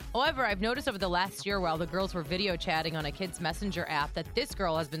time. However, I've noticed over the last year while the girls were video chatting on a kid's messenger app that this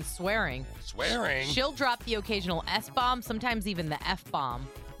girl has been swearing. Swearing? She'll drop the occasional S-bomb, sometimes even the F-bomb.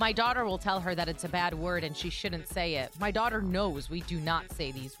 My daughter will tell her that it's a bad word and she shouldn't say it. My daughter knows we do not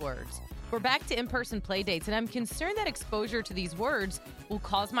say these words. We're back to in-person play dates, and I'm concerned that exposure to these words will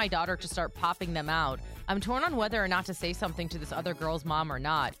cause my daughter to start popping them out. I'm torn on whether or not to say something to this other girl's mom or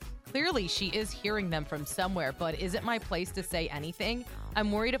not. Clearly, she is hearing them from somewhere, but is it my place to say anything?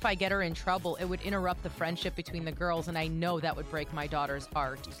 I'm worried if I get her in trouble, it would interrupt the friendship between the girls, and I know that would break my daughter's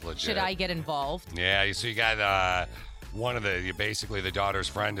heart. Legit. Should I get involved? Yeah, so you got basically the daughter's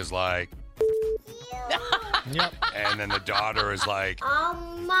friend is like, yep. And then the daughter is like, Oh,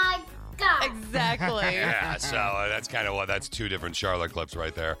 my God. Exactly. yeah, so that's kind of that's 2 different Charlotte clips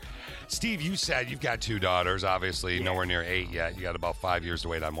right there. Steve, you said you've got 2 daughters, obviously nowhere near 8 yet. You got about 5 years to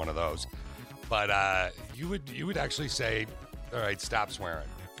wait on one of those. But you would actually say, all right, stop swearing.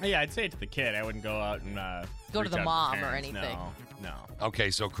 Yeah, I'd say it to the kid. I wouldn't go out and go to reach the out mom the or parents. anything. No.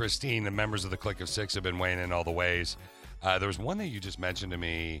 Okay, so Christine, the members of the Clique of Six have been weighing in all the ways. There was one that you just mentioned to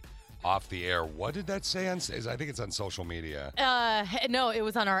me off the air. What did that say on? I think it's on social media. No, it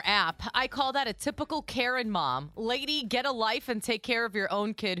was on our app. I call that a typical Karen mom. Lady, get a life and take care of your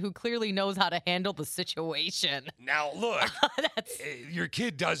own kid who clearly knows how to handle the situation. Now, look, your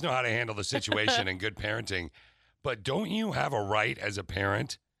kid does know how to handle the situation and good parenting, but don't you have a right as a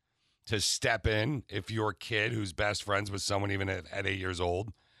parent to step in if your kid who's best friends with someone even at 8 years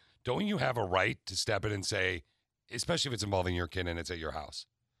old? Don't you have a right to step in and say, especially if it's involving your kid and it's at your house,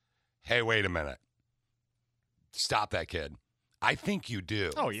 hey, wait a minute. Stop that kid. I think you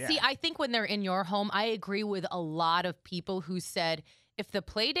do. Oh, yeah. See, I think when they're in your home, I agree with a lot of people who said if the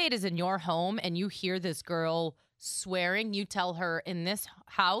play date is in your home and you hear this girl swearing, you tell her in this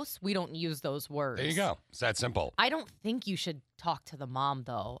house, we don't use those words. There you go. It's that simple. I don't think you should talk to the mom,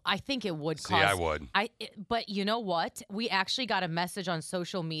 though. I think it would See, cause. I would. But you know what? We actually got a message on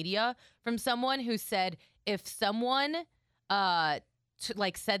social media from someone who said if someone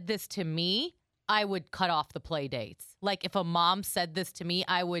said this to me, I would cut off the play dates. Like if a mom said this to me,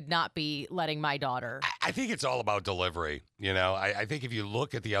 I would not be letting my daughter. I think it's all about delivery. You know, I think if you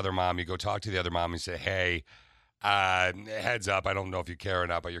look at the other mom, you go talk to the other mom and say, hey, heads up, I don't know if you care or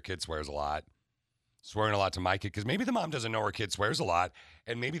not, but your kid swears a lot. Swearing a lot to my kid, because maybe the mom doesn't know her kid swears a lot,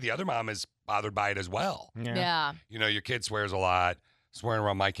 and maybe the other mom is bothered by it as well. Yeah. You know, your kid swears a lot, swearing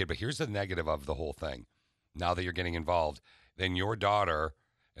around my kid, but here's the negative of the whole thing. Now that you're getting involved, then your daughter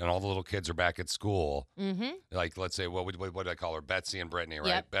and all the little kids are back at school. Mm-hmm. Like, let's say, what did I call her? Betsy and Brittany, right?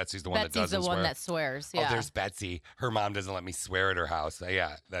 Yep. Betsy's the one that doesn't Betsy's the swear. one that swears, yeah. Oh, there's Betsy. Her mom doesn't let me swear at her house.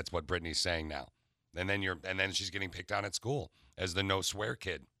 Yeah, that's what Brittany's saying now. And then she's getting picked on at school as the no swear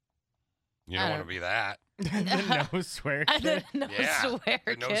kid. You don't want to be that. The no swear kid. No swear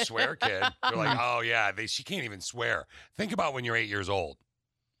the no kid. swear kid. They're like, oh yeah, she can't even swear. Think about when you're 8 years old.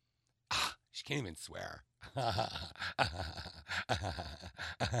 She can't even swear.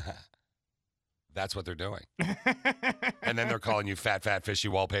 That's what they're doing. And then they're calling you fat, fishy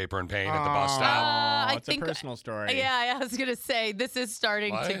wallpaper and paint at the bus stop. It's a personal story. Yeah, I was going to say, this is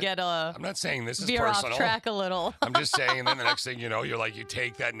starting to get I'm not saying this is veer personal. off track a little. I'm just saying, and then the next thing you know, you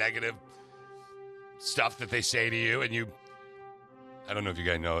take that negative stuff that they say to you, and I don't know if you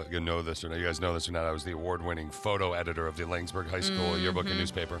guys know this or not. You guys know this or not. I was the award-winning photo editor of the Langsburg High School yearbook and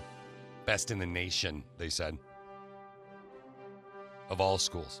newspaper. Best in the nation, they said, of all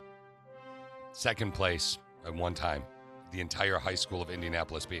schools. Second place at one time. The entire high school of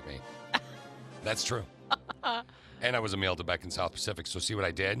Indianapolis beat me. That's true. And I was a mail to Beck in South Pacific. So see what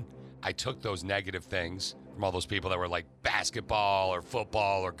I did? I took those negative things from all those people that were like basketball or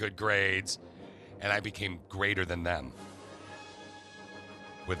football or good grades, and I became greater than them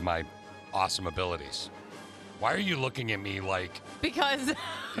with my awesome abilities. Why are you looking at me like Because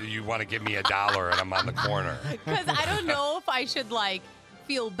you want to give me $1 and I'm on the corner? Because I don't know if I should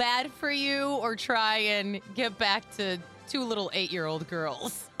feel bad for you or try and get back to two little 8-year-old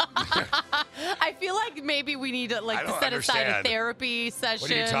girls. I feel like maybe we need to to set aside a therapy session.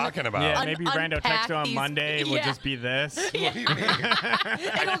 What are you talking about? Yeah, maybe Rando Texto on Monday will just be this. What do you mean?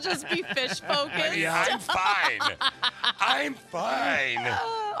 It'll just be fish focused. Yeah, I'm fine. I'm fine.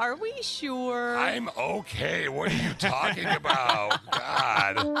 Are we sure? I'm okay. What are you talking about?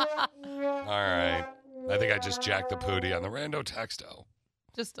 God. All right. I think I just jacked the pootie on the Rando Texto.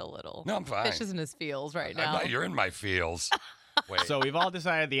 Just a little. No, I'm fine. Fish is in his feels right now. You're in my feels. Wait. So we've all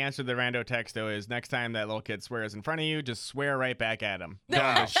decided the answer to the Rando Texto is next time that little kid swears in front of you, just swear right back at him.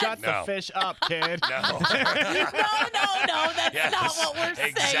 Shut the fish up, kid. No. no, that's not what we're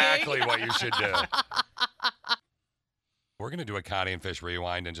saying. Exactly what you should do. We're going to do a Connie and Fish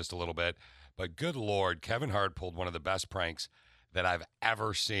rewind in just a little bit. But good Lord, Kevin Hart pulled one of the best pranks that I've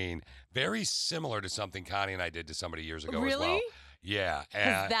ever seen. Very similar to something Connie and I did to somebody years ago as well. Really? Yeah.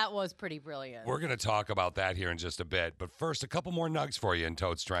 Because that was pretty brilliant. We're going to talk about that here in just a bit. But first, a couple more nugs for you in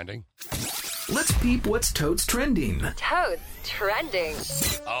Toad's Trending. Let's peep what's Toad's trending. Toad's Trending.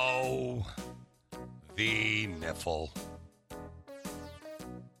 Oh, the niffle.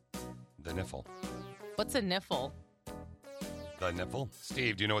 The niffle. What's a niffle? The niffle?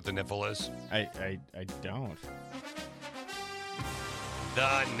 Steve, do you know what the niffle is? I don't.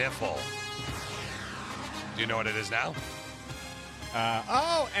 The niffle. Do you know what it is now? NFL.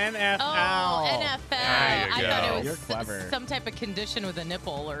 Oh, NFL. There you I thought go. it was You're clever. some type of condition with a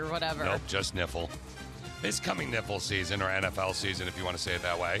nipple or whatever. Nope, just niffle. This coming niffle season, or NFL season if you want to say it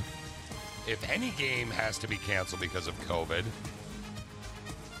that way, if any game has to be canceled because of COVID,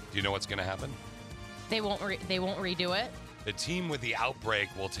 do you know what's going to happen? They won't redo it? The team with the outbreak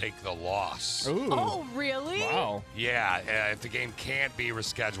will take the loss. Ooh. Oh, really? Wow. Yeah, if the game can't be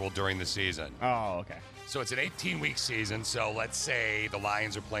rescheduled during the season. Oh, okay. So it's an 18-week season, so let's say the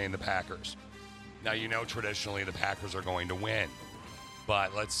Lions are playing the Packers. Now, traditionally the Packers are going to win.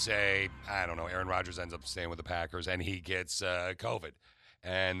 But let's say, I don't know, Aaron Rodgers ends up staying with the Packers and he gets COVID.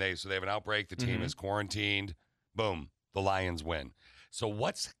 And they have an outbreak, the team is quarantined, boom, the Lions win. So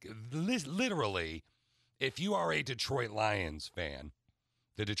what's literally, if you are a Detroit Lions fan,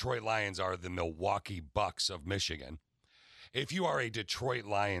 the Detroit Lions are the Milwaukee Bucks of Michigan. If you are a Detroit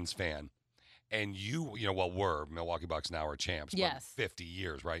Lions fan, and we're Milwaukee Bucks now are champs. Yes. 50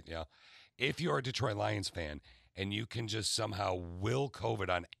 years, right? Yeah. If you're a Detroit Lions fan and you can just somehow will COVID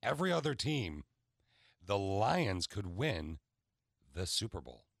on every other team, the Lions could win the Super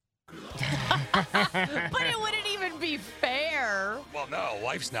Bowl. But it wouldn't even be fair. Well, no,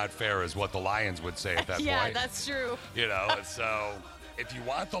 life's not fair is what the Lions would say at that Yeah, point. that's true. You know, so if you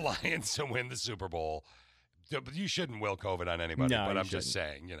want the Lions to win the Super Bowl, you shouldn't will COVID on anybody. No, but you I'm just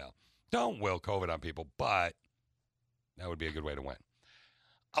shouldn't. saying, don't will COVID on people, but that would be a good way to win.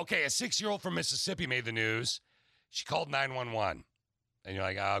 Okay, a 6-year-old from Mississippi made the news. She called 911. And you're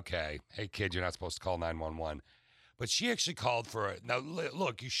like, okay, hey, kid, you're not supposed to call 911. But she actually called for it. Now,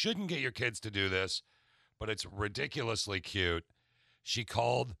 look, you shouldn't get your kids to do this, but it's ridiculously cute. She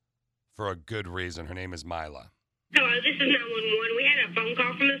called for a good reason. Her name is Mila. Hello, this is 911. We had a phone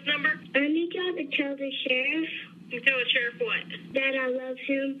call from this number. I need y'all to tell the sheriff. You tell the sheriff what? That I love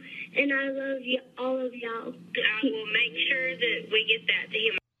him, and I love you, all of y'all. I will make sure that we get that to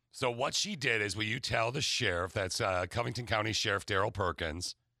him. So what she did is, will you tell the sheriff, that's Covington County Sheriff Daryl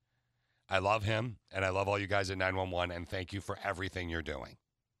Perkins, I love him, and I love all you guys at 911, and thank you for everything you're doing.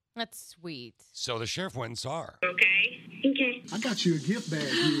 That's sweet. So the sheriff went and saw her. Okay. Okay. I got you a gift bag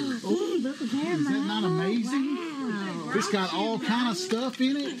here. Oh, look at that. Is that not amazing? Wow. It's got all kind of stuff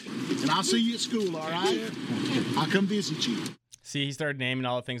in it. And I'll see you at school, all right? I'll come visit you. See, he started naming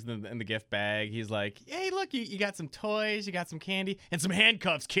all the things in the gift bag. He's like, hey, look, you got some toys, you got some candy, and some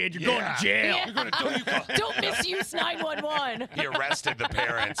handcuffs, kid. You're going to jail. You're going to Don't misuse 911. He arrested the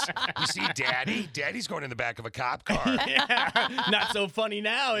parents. You see, Daddy's going in the back of a cop car. Yeah. Not so funny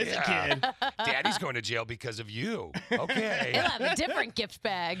now, is it, kid? Daddy's going to jail because of you. Okay. He'll have a different gift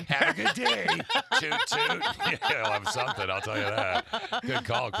bag. Have a good day. Toot, toot. Yeah, he'll have something, I'll tell you that. Good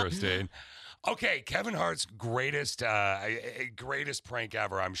call, Christine. Okay, Kevin Hart's greatest prank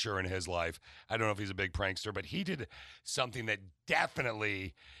ever, I'm sure, in his life. I don't know if he's a big prankster, but he did something that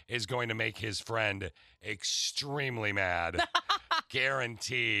definitely is going to make his friend extremely mad.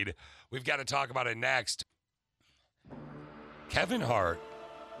 Guaranteed. We've got to talk about it next. Kevin Hart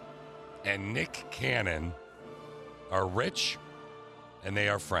and Nick Cannon are rich, and they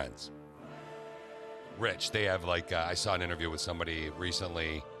are friends. Rich. They have, I saw an interview with somebody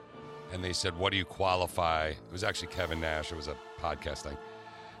recently, and they said, what do you qualify? It was actually Kevin Nash. It was a podcast thing.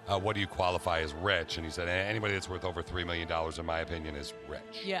 What do you qualify as rich? And he said, anybody that's worth over $3 million, in my opinion, is rich.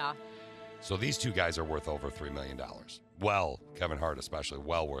 Yeah. So these two guys are worth over $3 million. Well, Kevin Hart especially,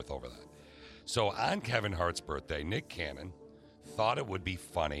 well worth over that. So on Kevin Hart's birthday, Nick Cannon thought it would be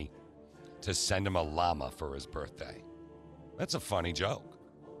funny to send him a llama for his birthday. That's a funny joke.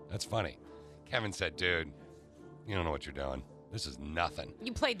 That's funny. Kevin said, dude, you don't know what you're doing. This is nothing.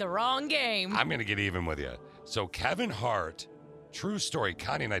 You played the wrong game. I'm going to get even with you. So Kevin Hart, true story.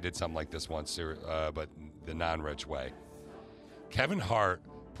 Connie and I did something like this once, but the non-rich way. Kevin Hart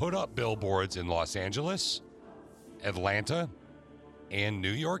put up billboards in Los Angeles, Atlanta, and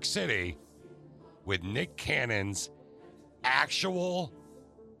New York City with Nick Cannon's actual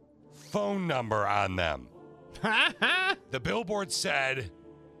phone number on them. The billboard said,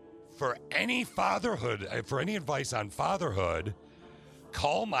 for any advice on fatherhood,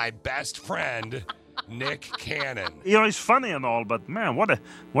 call my best friend, Nick Cannon. He's funny and all, but man, what a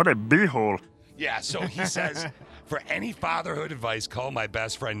beehole. Yeah, so he says, for any fatherhood advice, call my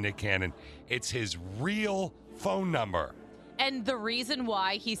best friend, Nick Cannon. It's his real phone number. And the reason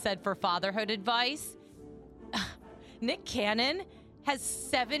why he said for fatherhood advice, Nick Cannon has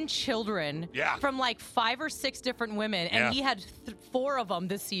 7 children from 5 or 6 different women, and he had 4 of them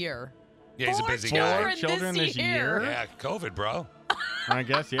this year. Yeah, he's a busy guy. 4 children this year? Yeah, COVID, bro. I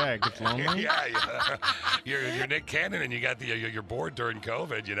guess, yeah, it gets lonely. Yeah. You're Nick Cannon, and you got you're bored during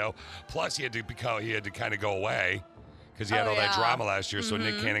COVID, Plus, he had to kind of go away because he had all that drama last year. So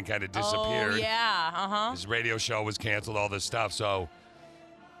Nick Cannon kind of disappeared. Oh yeah, His radio show was canceled. All this stuff. So,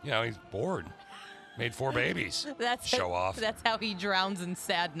 he's bored. Made 4 babies. Show off. That's how he drowns in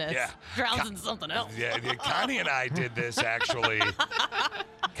sadness. Yeah. Drowns in something else. Yeah, Connie and I did this actually.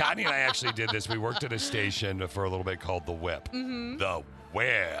 Connie and I actually did this. We worked at a station for a little bit called The Whip. Mm-hmm. The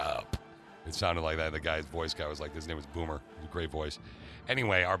Whip. It sounded like that. The guy's voice guy was like, his name was Boomer. Great voice.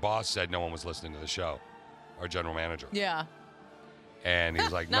 Anyway, our boss said no one was listening to the show. Our general manager. Yeah. And he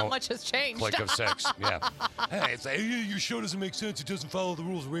was like, Not much has changed. Click of 6. Yeah. Hey, it's like, your show doesn't make sense. It doesn't follow the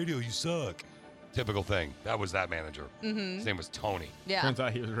rules of radio. You suck. Typical thing. That was that manager. Mm-hmm. His name was Tony. Yeah. Turns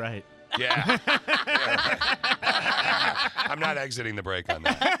out he was right. Yeah. I'm not exiting the break on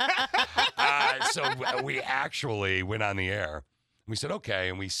that. So we actually went on the air. We said, okay,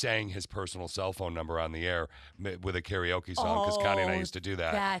 and we sang his personal cell phone number on the air with a karaoke song, because Connie and I used to do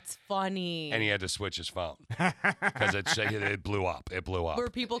that. That's funny. And he had to switch his phone because it blew up. It blew up. Were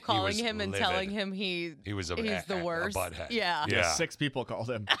people calling him and telling him he's the worst? A butthead. Yeah. 6 people called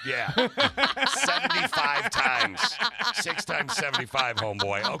him. Yeah. 75 times. 6 times 75,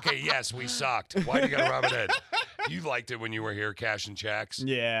 homeboy. Okay, yes, we sucked. Why do you got to rub it in? You liked it when you were here cashing checks.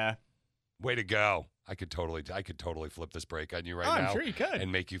 Yeah. Way to go. I could totally flip this break on you right now. I'm sure you could.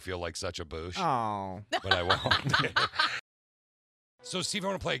 And make you feel like such a boosh. Oh. But I won't. So, Steve, I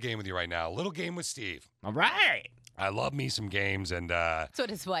want to play a game with you right now. A little game with Steve. All right. I love me some games, and That's what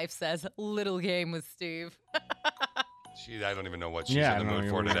his wife says. Little game with Steve. I don't even know what she's in the mood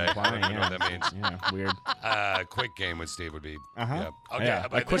for today. I don't even know what that means. Yeah, weird. Quick game with Steve would be. Uh-huh. Yeah. Okay. Yeah,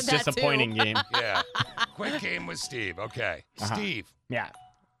 a quick disappointing game. Yeah. Quick game with Steve. Okay. Uh-huh. Steve. Yeah.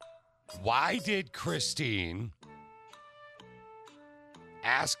 Why did Christine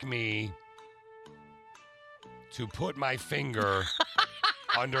ask me to put my finger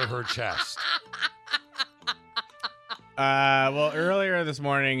under her chest? Well, earlier this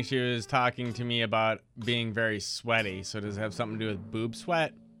morning, she was talking to me about being very sweaty. So does it have something to do with boob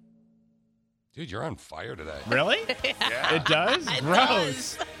sweat? Dude, you're on fire today. Really? Yeah. It does? It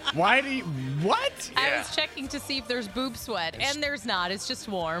Gross. does. Why do you... What? I was checking to see if there's boob sweat, and there's not. It's just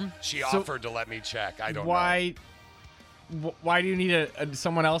warm. She offered to let me check. I don't know. Why do you need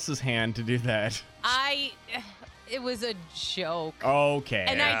someone else's hand to do that? It was a joke. Okay.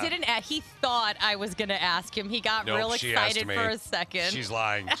 And I didn't. He thought I was going to ask him. He got real she asked excited me. for a second. She's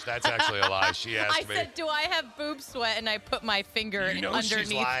lying. That's actually a lie. She asked me. I said, "Do I have boob sweat?" And I put my finger You know underneath.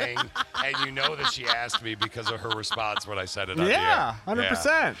 she's lying, and you know that she asked me because of her response when I said it on the Yeah, air. 100%.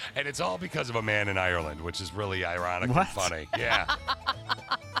 Yeah. And it's all because of a man in Ireland, which is really ironic and funny. Yeah.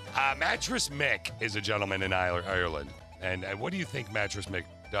 Mattress Mick is a gentleman in Ireland. And what do you think Mattress Mick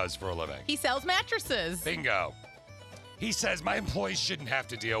does for a living? He sells mattresses. Bingo. He says, my employees shouldn't have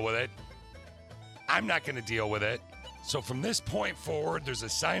to deal with it. I'm not going to deal with it. So from this point forward, there's a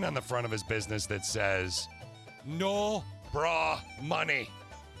sign on the front of his business that says, no bra money.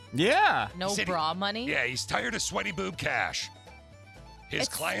 Yeah. No bra money? Yeah, he's tired of sweaty boob cash. His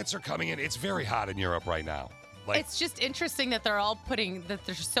clients are coming in. It's very hot in Europe right now. It's just interesting that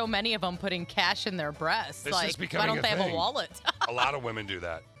there's so many of them putting cash in their breasts. This like, is becoming why don't they have thing. a wallet? A lot of women do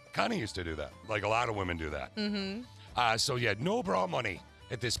that. Connie used to do that. Like, a lot of women do that. Mm-hmm. So, yeah, no bra money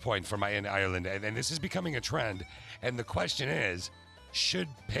at this point in Ireland. And this is becoming a trend. And the question is, should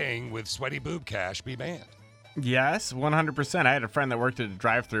paying with sweaty boob cash be banned? Yes, 100%. I had a friend that worked at a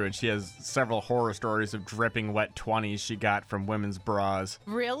drive-thru, and she has several horror stories of dripping wet 20s she got from women's bras.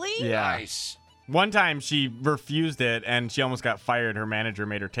 Really? Yeah. Nice. One time she refused it, and she almost got fired. Her manager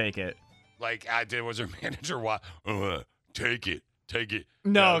made her take it. Like, was her manager, take it.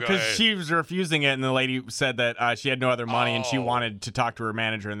 No, go because ahead. she was refusing it, and the lady said that she had no other money, and she Oh. wanted to talk to her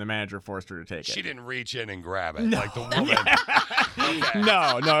manager, and the manager forced her to take it. She didn't reach in and grab it. No. Like the woman. Okay.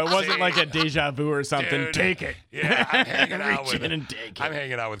 No, it wasn't See? like a deja vu or something. Dude, Take it. Yeah, I'm hanging out Reach with in and take it. I'm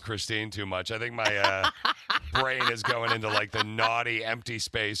hanging out with Christine too much. I think my brain is going into like the naughty empty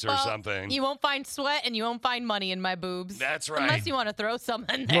space or Well, something. You won't find sweat and you won't find money in my boobs. That's right. Unless you want to throw some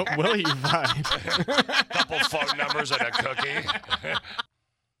in there. What will you find? Couple phone numbers and a cookie.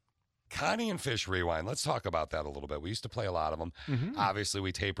 Connie and Fish Rewind. Let's talk about that a little bit. We used to play a lot of them. Mhm. Obviously,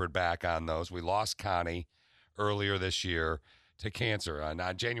 we tapered back on those. We lost Connie earlier this year to cancer on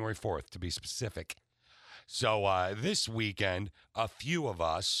January 4th, to be specific. So this weekend, a few of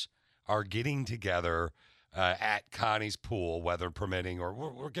us are getting together at Connie's pool, weather permitting, or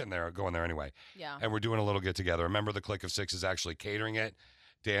we're getting there, going there anyway. Yeah. And we're doing a little get together. Remember, the Click of Six is actually catering it.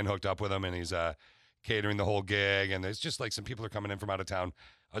 Dan hooked up with him, and he's catering the whole gig. And there's just like some people are coming in from out of town.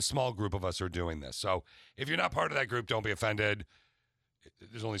 A small group of us are doing this. So if you're not part of that group, don't be offended.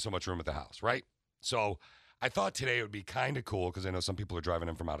 There's only so much room at the house, right? So I thought today it would be kind of cool, because I know some people are driving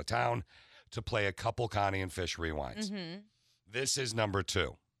in from out of town, to play a couple Connie and Fish rewinds. Mm-hmm. This is number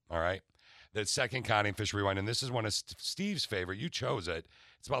 2, all right? The second Connie and Fish rewind, and this is one of Steve's favorite. You chose it.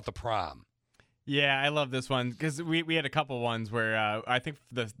 It's about the prom. Yeah, I love this one because we had a couple ones where I think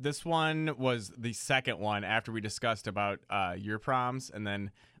this one was the second one after we discussed about your proms, and then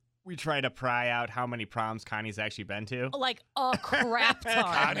we tried to pry out how many proms Connie's actually been to. Like a crap ton.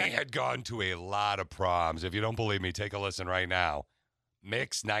 Connie had gone to a lot of proms. If you don't believe me, take a listen right now.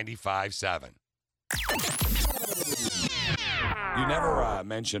 Mix 95.7. You never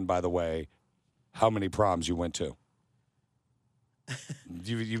mentioned, by the way, how many proms you went to.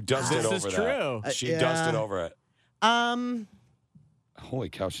 You dusted over This is that. true. She yeah. dusted over it. Um, Holy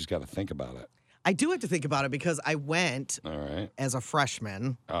cow, she's got to think about it. I do have to think about it because I went All right. as a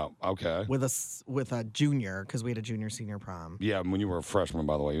freshman Oh, okay. with a junior because we had a junior-senior prom. Yeah, when you were a freshman,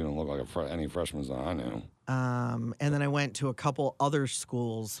 by the way, you didn't look like any freshmen that I knew. And then I went to a couple other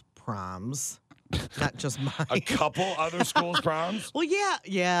schools' proms, not just mine. A couple other schools' proms? Well, yeah.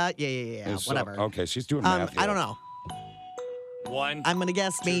 So- Whatever. okay, she's doing math. I don't know. 1, I'm gonna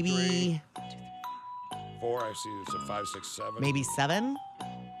guess maybe 4. I see. It's a 5, 6, 7. maybe 7.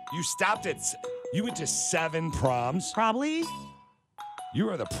 You stopped at. You went to 7 proms. Probably. You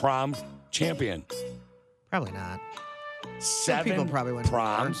are the prom champion. Probably not. 7 people probably went to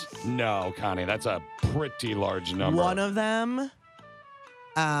proms. No, Connie, that's a pretty large number. One of them,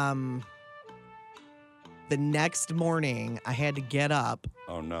 the next morning I had to get up.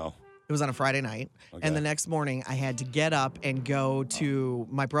 Oh no. It was on a Friday night. Okay. And the next morning I had to get up and go to,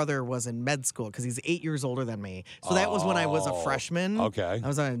 my brother was in med school because he's 8 years older than me. So that was when I was a freshman. Okay. I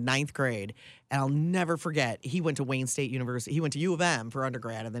was in 9th grade. And I'll never forget, he went to Wayne State University. He went to U of M for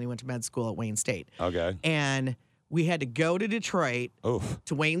undergrad, and then he went to med school at Wayne State. Okay. And we had to go to Detroit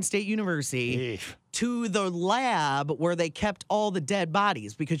to Wayne State University to the lab where they kept all the dead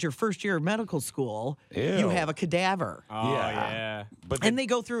bodies because your first year of medical school, you Ew. have a cadaver. Oh, yeah. But And they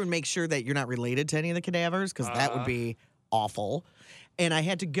go through and make sure that you're not related to any of the cadavers because that would be awful. And I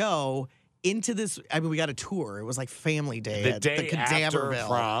had to go into this. I mean, we got a tour. It was like family day the at day the after Cadaverville.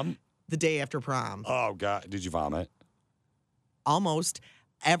 prom. The day after prom. Oh God! Did you vomit? Almost.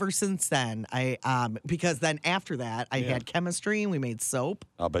 Ever since then, because then after that, I had chemistry and we made soap.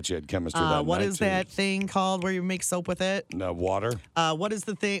 I'll bet you had chemistry that What night, is too. that thing called where you make soap with it? No water. What is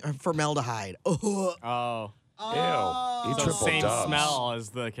the thing? Formaldehyde. Oh. Ew. He So triple same dubs. smell as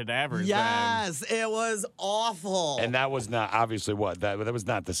the cadavers. Yes, it was awful. And that was not obviously what that was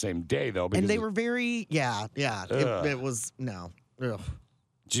not the same day though. Because And they were very, yeah. Ugh. It was, no. Ugh.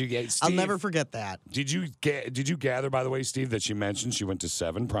 Did you get, I'll Steve, never forget that. Did you gather, by the way, Steve, that she mentioned she went to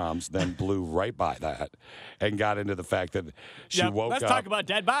 7 proms, then blew right by that, and got into the fact that she woke let's up. talk about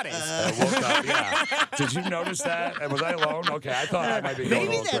dead bodies. Woke up, yeah. Did you notice that? And was I alone? Okay, I thought I might be going a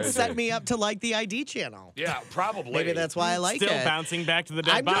Maybe little that crazy. set me up to like the ID channel. Yeah, probably. Maybe that's why I like Still it. bouncing back to the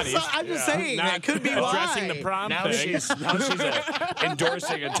dead bodies. I'm just saying, Not that could be addressing why. the prom Now thing. she's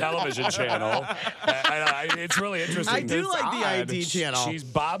endorsing a television channel. It's really interesting. I do It's like the odd. ID channel. She's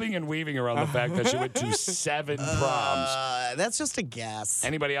bobbing and weaving around the fact that she went to 7 proms. That's just a guess.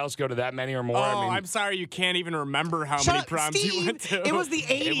 Anybody else go to that many or more? Oh, I mean, I'm sorry you can't even remember how Shut many up, proms Steve, you went to. It was the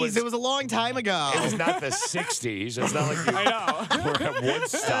 80s. It was a long time ago. it was not the 60s. It's not like you I know. were at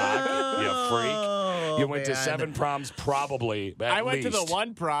Woodstock, you freak. You went to man. 7 proms probably, at I went to the least.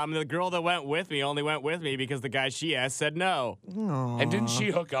 one prom, and the girl that went with me only went with me because the guy she asked said no. And didn't she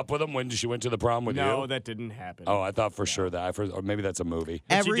hook up with him when she went to the prom with No, you? that didn't happen. Oh, I thought for sure that. Or maybe that's a movie.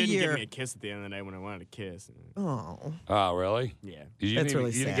 But Every she didn't year. give me a kiss at the end of the night when I wanted to kiss. Oh. Oh, really? Yeah. You That's didn't,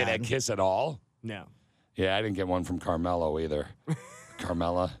 really you didn't get a sad. kiss at all? No. Yeah, I didn't get one from Carmelo either.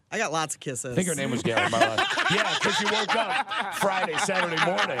 Carmela. I got lots of kisses. I think her name was Carmela. Yeah, because you woke up Friday, Saturday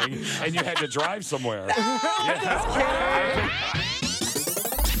morning, and you had to drive somewhere. Yeah.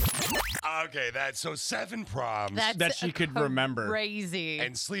 Okay, so 7 proms. That's That she could remember. Crazy.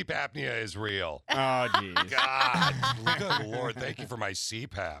 And sleep apnea is real. Oh, jeez. God. Good Lord. Thank you for my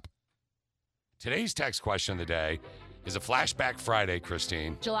CPAP. Today's text question of the day is a Flashback Friday,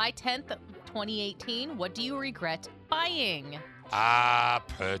 Christine. July 10th, 2018. What do you regret buying?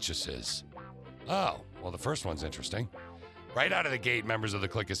 Purchases. Oh, well, the first one's interesting. Right out of the gate, members of the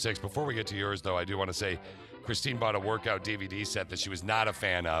Click of Six. Before we get to yours, though, I do want to say Christine bought a workout DVD set that she was not a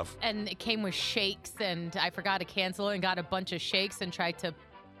fan of. And it came with shakes, and I forgot to cancel it and got a bunch of shakes and tried to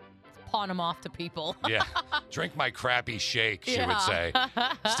pawn them off to people. Yeah. Drink my crappy shake, she would say.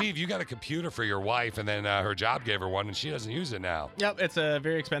 Steve, you got a computer for your wife, and then her job gave her one, and she doesn't use it now. Yep, it's a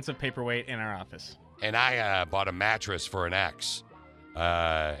very expensive paperweight in our office. And I bought a mattress for an ex.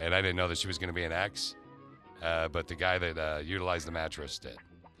 And I didn't know that she was going to be an ex. But the guy that utilized the mattress did.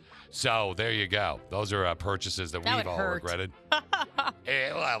 So there you go. Those are purchases that That we've would all hurt. regretted. Well,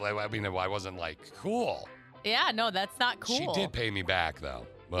 I mean, I wasn't like, cool. Yeah, no, that's not cool. She did pay me back, though.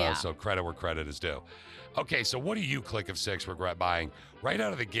 Well, Yeah. so credit where credit is due. Okay, so what do you, Click of Six, regret buying? Right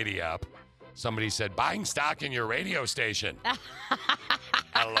out of the giddy up, somebody said, buying stock in your radio station.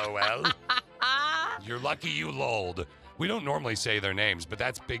 LOL. You're lucky you lolled. We don't normally say their names, but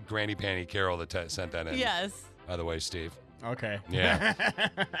that's Big Granny Panty Carol that sent that in. Yes. By the way, Steve. Okay. Yeah.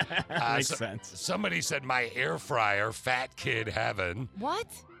 Makes sense. Somebody said my air fryer, fat kid heaven. What?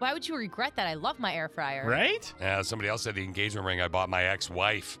 Why would you regret that? I love my air fryer. Right? Somebody else said the engagement ring I bought my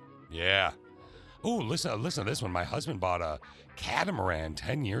ex-wife. Yeah. Ooh, listen to this one. My husband bought a catamaran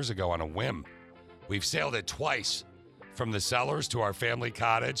 10 years ago on a whim. We've sailed it twice from the cellars to our family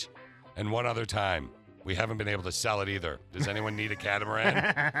cottage, and one other time. We haven't been able to sell it either. Does anyone need a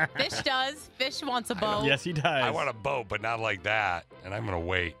catamaran? Fish does. Fish wants a boat. Yes, he does. I want a boat, but not like that. And I'm going to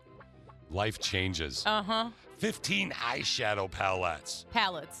wait. Life changes. 15 eyeshadow palettes.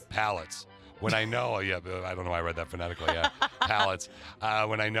 Palettes. When I know, I don't know why I read that phonetically. Yeah, palettes.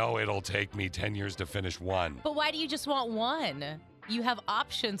 When I know it'll take me 10 years to finish one. But why do you just want one? You have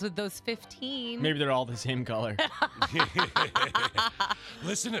options with those 15. Maybe they're all the same color.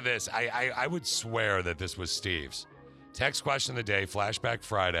 Listen to this. I would swear that this was Steve's. Text question of the day, Flashback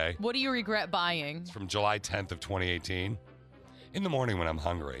Friday. What do you regret buying? It's from July 10th of 2018. In the morning when I'm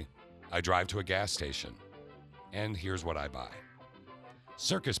hungry, I drive to a gas station. And here's what I buy.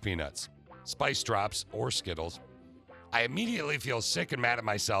 Circus peanuts, Spice Drops, or Skittles. I immediately feel sick and mad at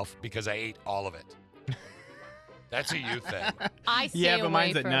myself because I ate all of it. That's a you thing. I stay away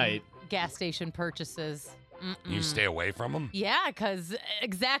mine's from at night. gas station purchases. You stay away from them? Yeah, because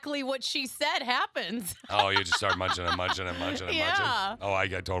exactly what she said happens. Oh, you just start munching and munching and munching and munching? Yeah. Oh, I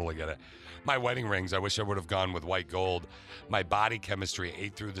totally get it. My wedding rings, I wish I would have gone with white gold. My body chemistry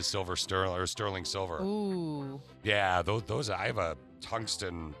ate through the sterling silver. Ooh. Yeah, those I have a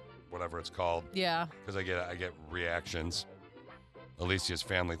tungsten, whatever it's called. Yeah. Because I get reactions. Alicia's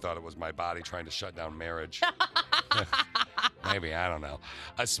family thought it was my body trying to shut down marriage. Maybe, I don't know.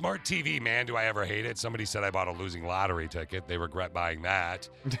 A smart TV, man, do I ever hate it? Somebody said I bought a losing lottery ticket. They regret buying that.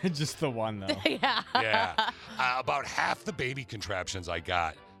 Just the one, though. Yeah. Yeah. About half the baby contraptions I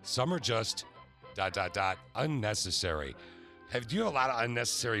got, some are just ... unnecessary. Do you have a lot of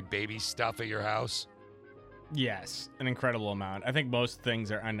unnecessary baby stuff at your house? Yes, an incredible amount. I think most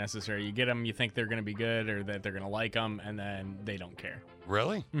things are unnecessary. You get them, you think they're going to be good or that they're going to like them, and then they don't care.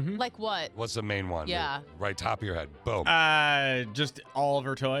 Really? Mm-hmm. Like what? What's the main one? Yeah. Right top of your head. Boom. Just all of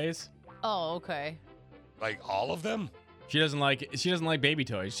her toys. Oh, okay. Like all of them? She doesn't like baby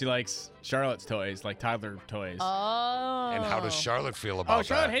toys. She likes Charlotte's toys, like toddler toys. Oh. And how does Charlotte feel about that?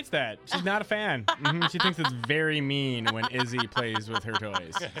 Charlotte hates that. She's not a fan. She thinks it's very mean when Izzy plays with her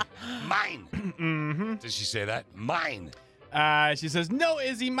toys. Mine. Did she say that? Mine. She says, "No,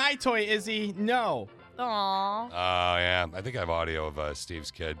 Izzy, my toy, Izzy, no." Aww. Oh, yeah. I think I have audio of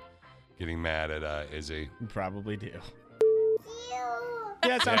Steve's kid getting mad at Izzy. You probably do.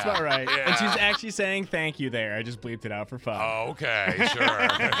 Yeah, it sounds about right. Yeah. And she's actually saying thank you there. I just bleeped it out for fun. Oh, okay, sure.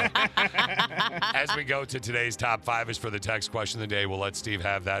 As we go to today's top 5 is for the text question of the day. We'll let Steve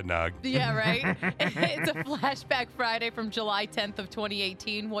have that nug. Yeah, right? It's a Flashback Friday from July 10th of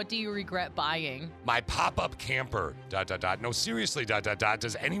 2018. What do you regret buying? My pop-up camper, ... No, seriously, ...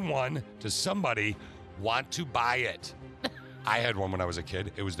 Does somebody want to buy it? I had one when I was a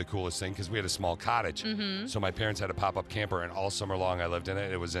kid. It was the coolest thing because we had a small cottage. Mm-hmm. So my parents had a pop-up camper, and all summer long I lived in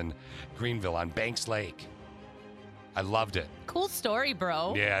it. It was in Greenville on Banks Lake. I loved it. Cool story,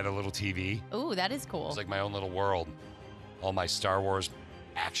 bro. Yeah, I had a little TV. Ooh, that is It cool. was like my own little world. All my Star Wars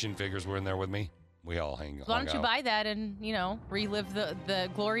action figures were in there with me. We all hung Why don't you out. buy that and, relive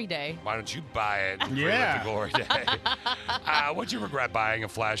the glory day? Why don't you buy it and Yeah. relive the glory day? What'd you regret buying a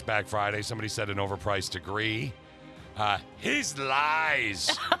Flashback Friday? Somebody said an overpriced degree. His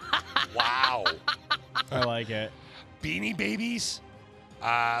lies. Wow. I like it. Beanie Babies.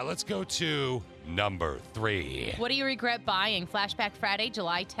 Let's go to number 3. What do you regret buying? Flashback Friday,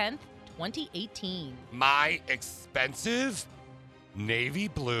 July 10th, 2018. My expensive navy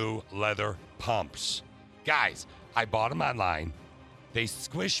blue leather pumps. Guys, I bought them online. They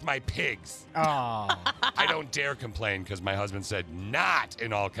squish my pigs. Oh. I don't dare complain because my husband said not,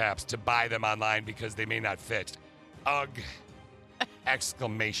 in all caps, to buy them online because they may not fit. Ugh.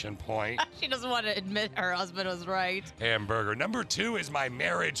 Exclamation point. She doesn't want to admit her husband was right. Hamburger. Number 2 is my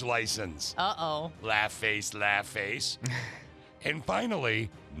marriage license. Uh-oh. Laugh face, laugh face. And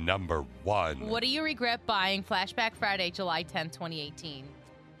finally, number 1. What do you regret buying? Flashback Friday, July 10th, 2018.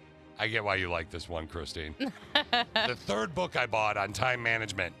 I get why you like this one, Christine. The third book I bought on time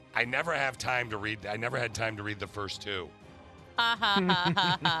management. I never had time to read the first 2.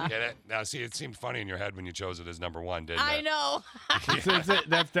 Get it? Now, see, it seemed funny in your head when you chose it as number 1, didn't it? I know.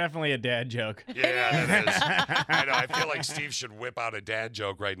 That's definitely a dad joke. Yeah, that is. I know. I feel like Steve should whip out a dad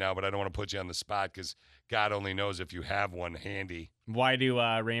joke right now, but I don't want to put you on the spot because God only knows if you have one handy. Why do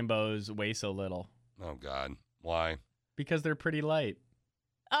rainbows weigh so little? Oh, God. Why? Because they're pretty light.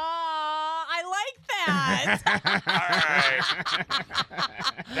 Oh, I like that. All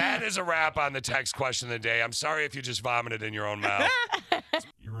right. That is a wrap on the text question of the day. I'm sorry if you just vomited in your own mouth.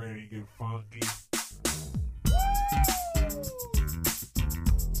 You ready to get funky?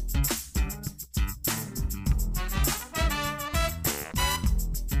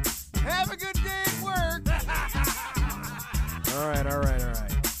 Have a good day at work.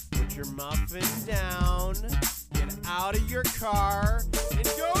 up and down, get out of your car, and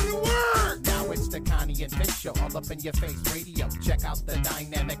go to work! Now it's the Connie and Fish show, all up in your face radio. Check out the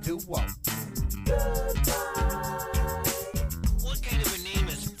dynamic duo. What kind of a name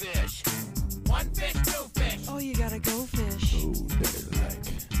is Fish? One fish, two fish. Oh, you gotta go fish. Ooh,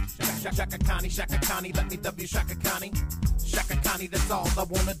 Shaka Connie, let me love you, Shaka Connie. Shaka Connie, that's all I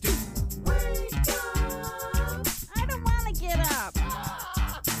wanna do.